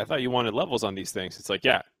like, hey, I thought you wanted levels on these things. It's like,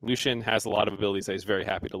 yeah, Lucian has a lot of abilities that he's very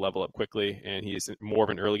happy to level up quickly, and he's more of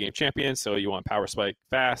an early game champion, so you want power spike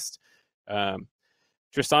fast.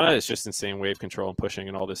 Tristana is just insane wave control and pushing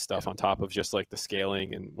and all this stuff on top of just like the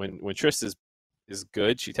scaling. And when Trist is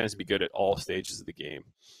good, she tends to be good at all stages of the game.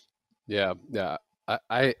 Yeah.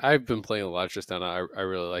 I've been playing a lot of Tristana. I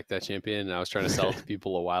really like that champion, and I was trying to sell it to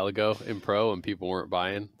people a while ago in pro, and people weren't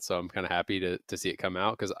buying. So I'm kind of happy to see it come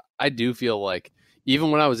out, because I do feel like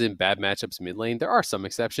even when I was in bad matchups mid lane, there are some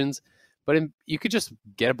exceptions, but you could just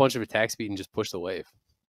get a bunch of attack speed and just push the wave.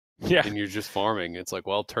 Yeah. And you're just farming. It's like,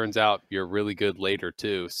 well, turns out you're really good later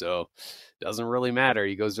too, so it doesn't really matter.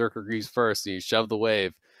 You go Zerker Greaves first, and you shove the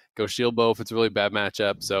wave. Go shield bow if it's a really bad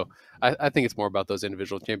matchup. So I think it's more about those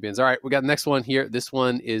individual champions. All right, we got the next one here. This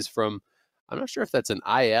one is from, I'm not sure if that's an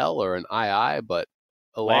IL or an II, but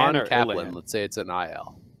Elon Kaplan. Elan? Let's say it's an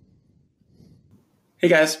IL. Hey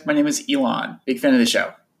guys, my name is Elon. Big fan of the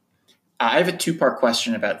show. I have a two-part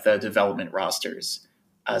question about the development rosters.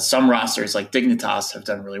 Some rosters like Dignitas have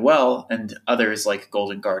done really well, and others like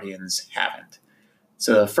Golden Guardians haven't.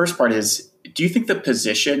 So the first part is, do you think the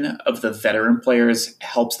position of the veteran players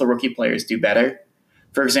helps the rookie players do better?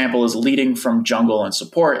 For example, is leading from jungle and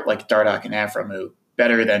support like Dardoch and Aframu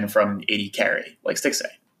better than from AD carry like Stixxay?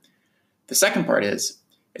 The second part is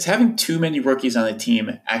having too many rookies on the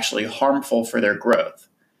team actually harmful for their growth?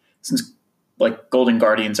 Since like Golden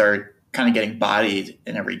Guardians are kind of getting bodied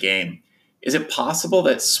in every game, is it possible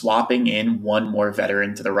that swapping in one more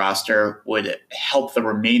veteran to the roster would help the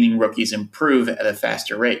remaining rookies improve at a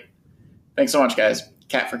faster rate? Thanks so much, guys.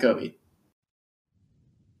 Cat for Kobe.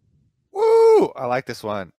 Woo! I like this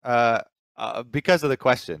one. Because of the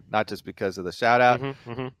question, not just because of the shout out.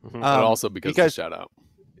 But also because of the shout out.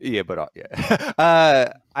 Yeah, but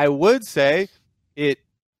yeah. I would say it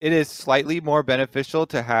is slightly more beneficial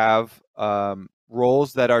to have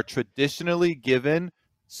roles that are traditionally given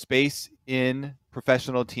space in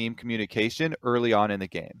professional team communication early on in the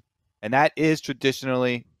game. And that is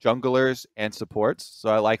traditionally junglers and supports. So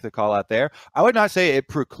I like the call out there. I would not say it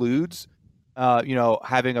precludes,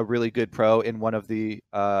 having a really good pro in one of the,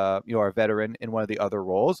 or a veteran in one of the other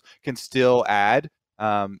roles can still add,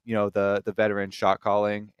 the veteran shot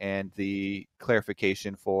calling and the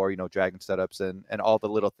clarification for, dragon setups and all the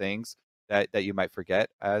little things that you might forget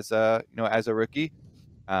as a rookie.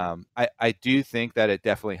 I do think that it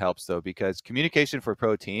definitely helps though, because communication for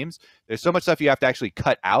pro teams, there's so much stuff you have to actually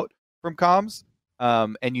cut out from comms.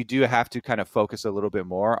 And you do have to kind of focus a little bit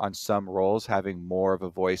more on some roles having more of a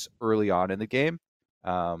voice early on in the game,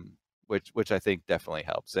 which I think definitely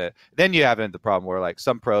helps it. Then you have the problem where like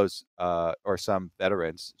some pros or some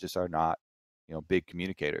veterans just are not, big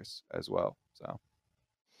communicators as well. So,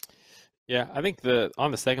 yeah, I think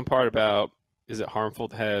on the second part about, is it harmful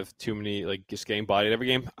to have too many, like just getting bodied every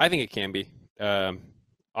game? I think it can be.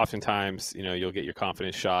 Oftentimes, you'll get your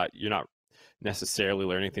confidence shot. You're not necessarily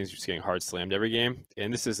learning things, you're just getting hard slammed every game.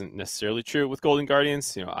 And this isn't necessarily true with Golden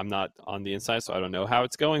Guardians. I'm not on the inside, so I don't know how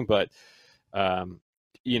it's going. But, I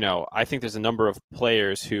think there's a number of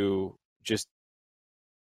players who just,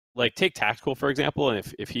 like, take Tactical, for example,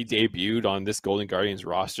 and if he debuted on this Golden Guardians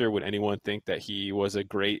roster, would anyone think that he was a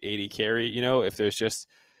great AD carry? If there's just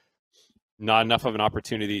not enough of an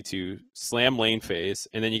opportunity to slam lane phase,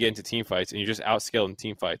 and then you get into team fights and you're just outscaled in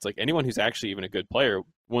team fights. Like, anyone who's actually even a good player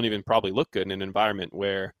won't even probably look good in an environment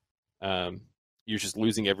where you're just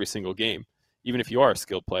losing every single game, even if you are a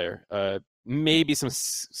skilled player. Maybe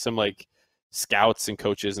some like scouts and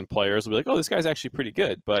coaches and players will be like, oh, this guy's actually pretty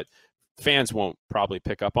good, but fans won't probably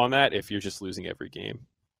pick up on that if you're just losing every game.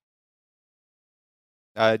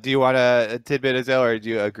 Do you want a tidbit, Azale, or do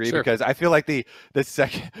you agree? Sure. Because I feel like the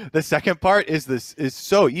second part is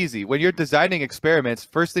so easy. When you're designing experiments,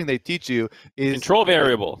 first thing they teach you is control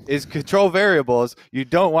variables. You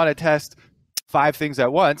don't want to test 5 things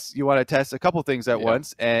at once. You want to test a couple things at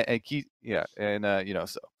once and keep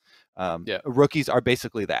rookies are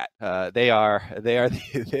basically that. They are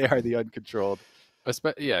the uncontrolled.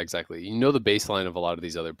 Yeah, exactly. The baseline of a lot of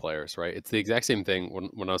these other players, right? It's the exact same thing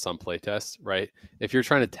when I was on playtest, right? If you're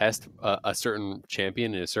trying to test a certain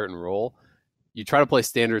champion in a certain role, you try to play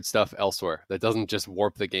standard stuff elsewhere that doesn't just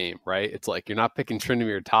warp the game, right? It's like you're not picking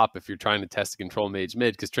Tryndamere top if you're trying to test a control mage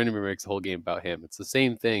mid, because Tryndamere makes the whole game about him. It's the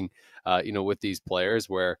same thing, with these players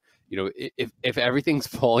where, if everything's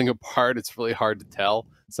falling apart, it's really hard to tell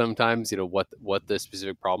sometimes, what the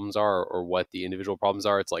specific problems are, or what the individual problems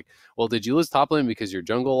are. It's like, well, did you lose top lane because your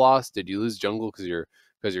jungle lost? Did you lose jungle because your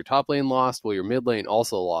top lane lost? Well, your mid lane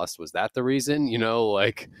also lost. Was that the reason? Well,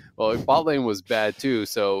 your bot lane was bad too.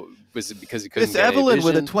 So was it because you couldn't This get Evelyn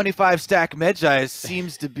with a vision? 25 stack Medjay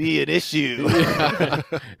seems to be an issue.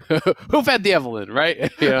 Who fed the Evelyn, right?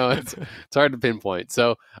 It's hard to pinpoint.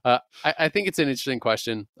 So I think it's an interesting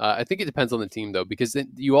question. I think it depends on the team though, because then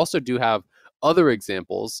you also do have other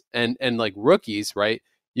examples and like rookies, right?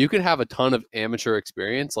 You can have a ton of amateur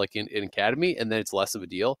experience like in academy, and then it's less of a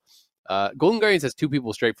deal. Golden Guardians has 2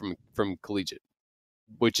 people straight from collegiate,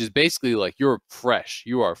 which is basically like you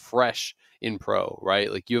are fresh in pro,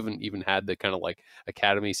 right? Like you haven't even had the kind of like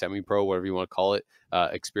academy, semi-pro, whatever you want to call it,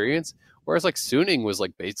 experience. Whereas like Suning was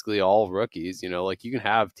like basically all rookies. Like you can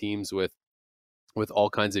have teams with all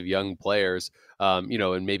kinds of young players,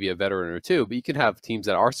 and maybe a veteran or 2, but you can have teams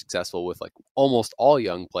that are successful with like almost all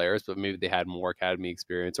young players, but maybe they had more academy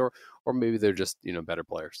experience, or maybe they're just better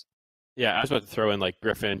players. Yeah, I was about to throw in like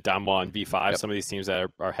Griffin, Damwon, V5, Yep. some of these teams that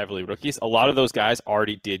are heavily rookies. A lot of those guys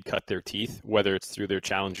already did cut their teeth, whether it's through their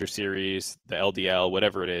Challenger Series, the LDL,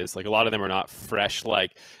 whatever it is. Like a lot of them are not fresh,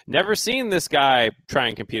 like never seen this guy try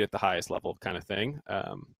and compete at the highest level kind of thing.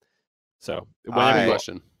 So I-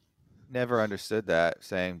 Question. Never understood that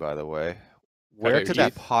saying, by the way. Where your could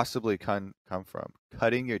that teeth? possibly come from?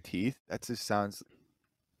 Cutting your teeth? That just sounds...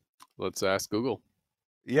 Let's ask Google.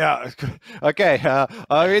 Yeah. Okay.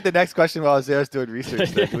 I'll read the next question while Zero's doing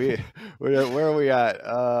research. Then. Where are we at?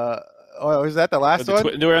 Was that the last one?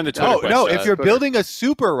 we're on the Twitter Oh, question. no. If you're Twitter. building a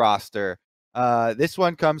super roster, this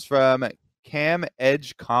one comes from Cam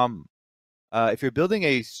Edge Com. If you're building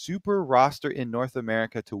a super roster in North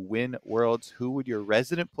America to win Worlds, who would your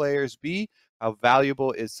resident players be? How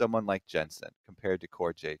valuable is someone like Jensen compared to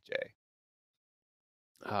Core JJ?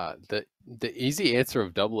 The easy answer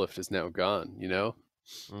of Doublelift is now gone.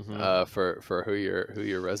 Mhm. For who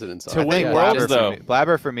your residents are. To I win think Worlds, Blabber though.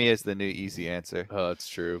 Blabber for me is the new easy answer. Oh, that's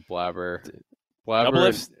true. Blabber.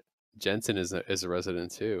 Doublelift's and Jensen is a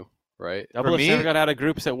resident too, right? Doublelift's me- never got out of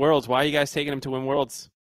groups at Worlds. Why are you guys taking him to win Worlds?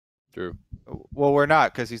 True. Well, we're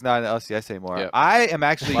not because he's not in the LCS anymore. Yep. I am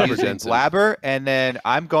actually Blabber using Jensen. Blabber, and then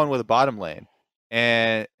I'm going with a bottom lane,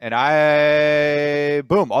 and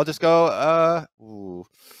I'll just go.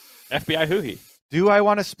 FBI Huhi. Do I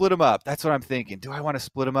want to split them up? That's what I'm thinking. Do I want to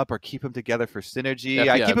split them up or keep them together for synergy? I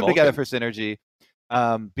FBI keep them together Vulcan. for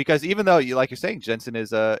synergy, because even though like you're saying, Jensen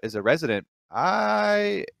is a resident,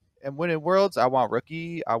 I am winning Worlds. I want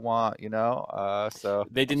rookie. I want so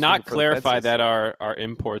They did I'm not swinging for the clarify fences. that our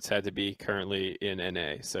imports had to be currently in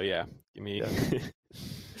NA. So yeah, give me Oh,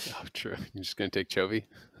 true. You're just gonna take Chovy.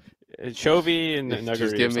 Chovy and Nuggery.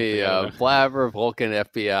 Just or give me something, I don't know. Blabber, Vulcan,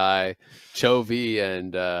 FBI, Chovy,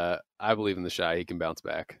 and I believe in the Shy. He can bounce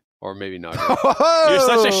back, or maybe not. You're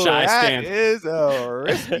such a shy that stan. is a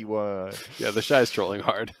risky one. Yeah, the Shy is trolling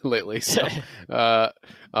hard lately. So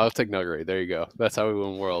I'll take Nuggery. There you go. That's how we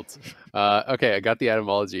win Worlds. Okay, I got the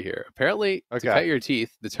etymology here. Apparently, to Okay. cut your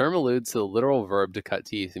teeth, the term alludes to the literal verb to cut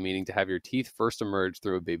teeth, meaning to have your teeth first emerge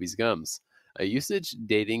through a baby's gums. A usage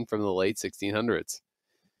dating from the late 1600s.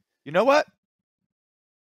 You know what?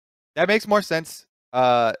 That makes more sense.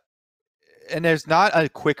 And there's not a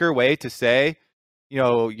quicker way to say,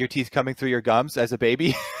 your teeth coming through your gums as a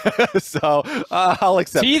baby. So I'll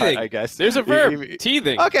accept Teething. that, I guess. There's a verb,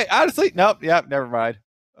 teething. Okay, honestly, nope, yeah, never mind.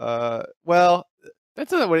 Well,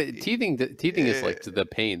 That's not what teething. Teething is like the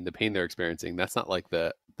pain they're experiencing. That's not like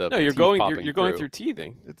the. No, you're teeth going popping through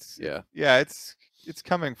teething. it's Yeah. it's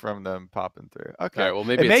coming from them popping through. Okay, All right. Well,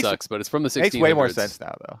 maybe it makes- sucks, but it's from the 1600s. makes way more sense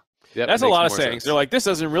now, though. Yep, That's it a makes lot of more sayings. sense. They're like, this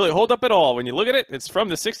doesn't really hold up at all. When you look at it, it's from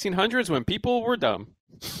the 1600s when people were dumb.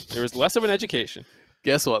 There was less of an education.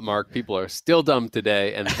 Guess what, Mark? People are still dumb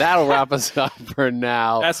today, and that'll wrap us up for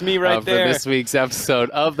now. That's me right for there. this week's episode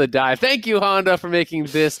of The Dive. Thank you, Honda, for making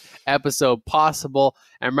this episode possible.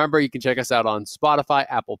 And remember, you can check us out on Spotify,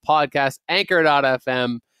 Apple Podcasts,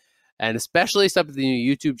 Anchor.fm, and especially sub to the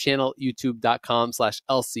new YouTube channel,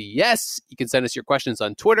 youtube.com/LCS. You can send us your questions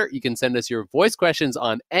on Twitter. You can send us your voice questions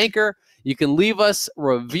on Anchor. You can leave us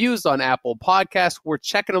reviews on Apple Podcasts. We're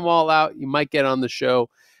checking them all out. You might get on the show.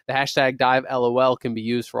 The hashtag DiveLOL can be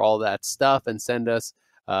used for all that stuff, and send us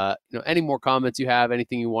any more comments you have,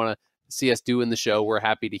 anything you want to see us do in the show. We're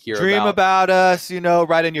happy to hear Dream about us,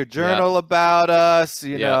 write in your journal about us,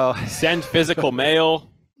 Yeah. Send physical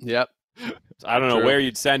mail. Yep. I don't know True. where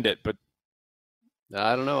you'd send it, but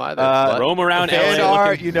I don't know either. Roam around fan LA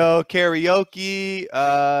art, looking. karaoke,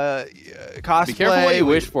 cosplay. Be careful what you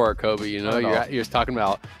wish for, Kobe. I don't know. You're talking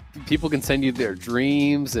about people can send you their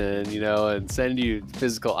dreams and send you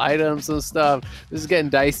physical items and stuff. This is getting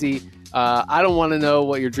dicey. I don't want to know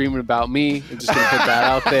what you're dreaming about me. I'm just going to put that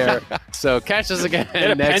out there. So catch us again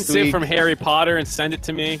Get a next pencil week. from Harry Potter and send it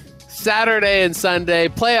to me. Saturday and Sunday.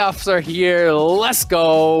 Playoffs are here. Let's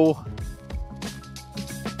go.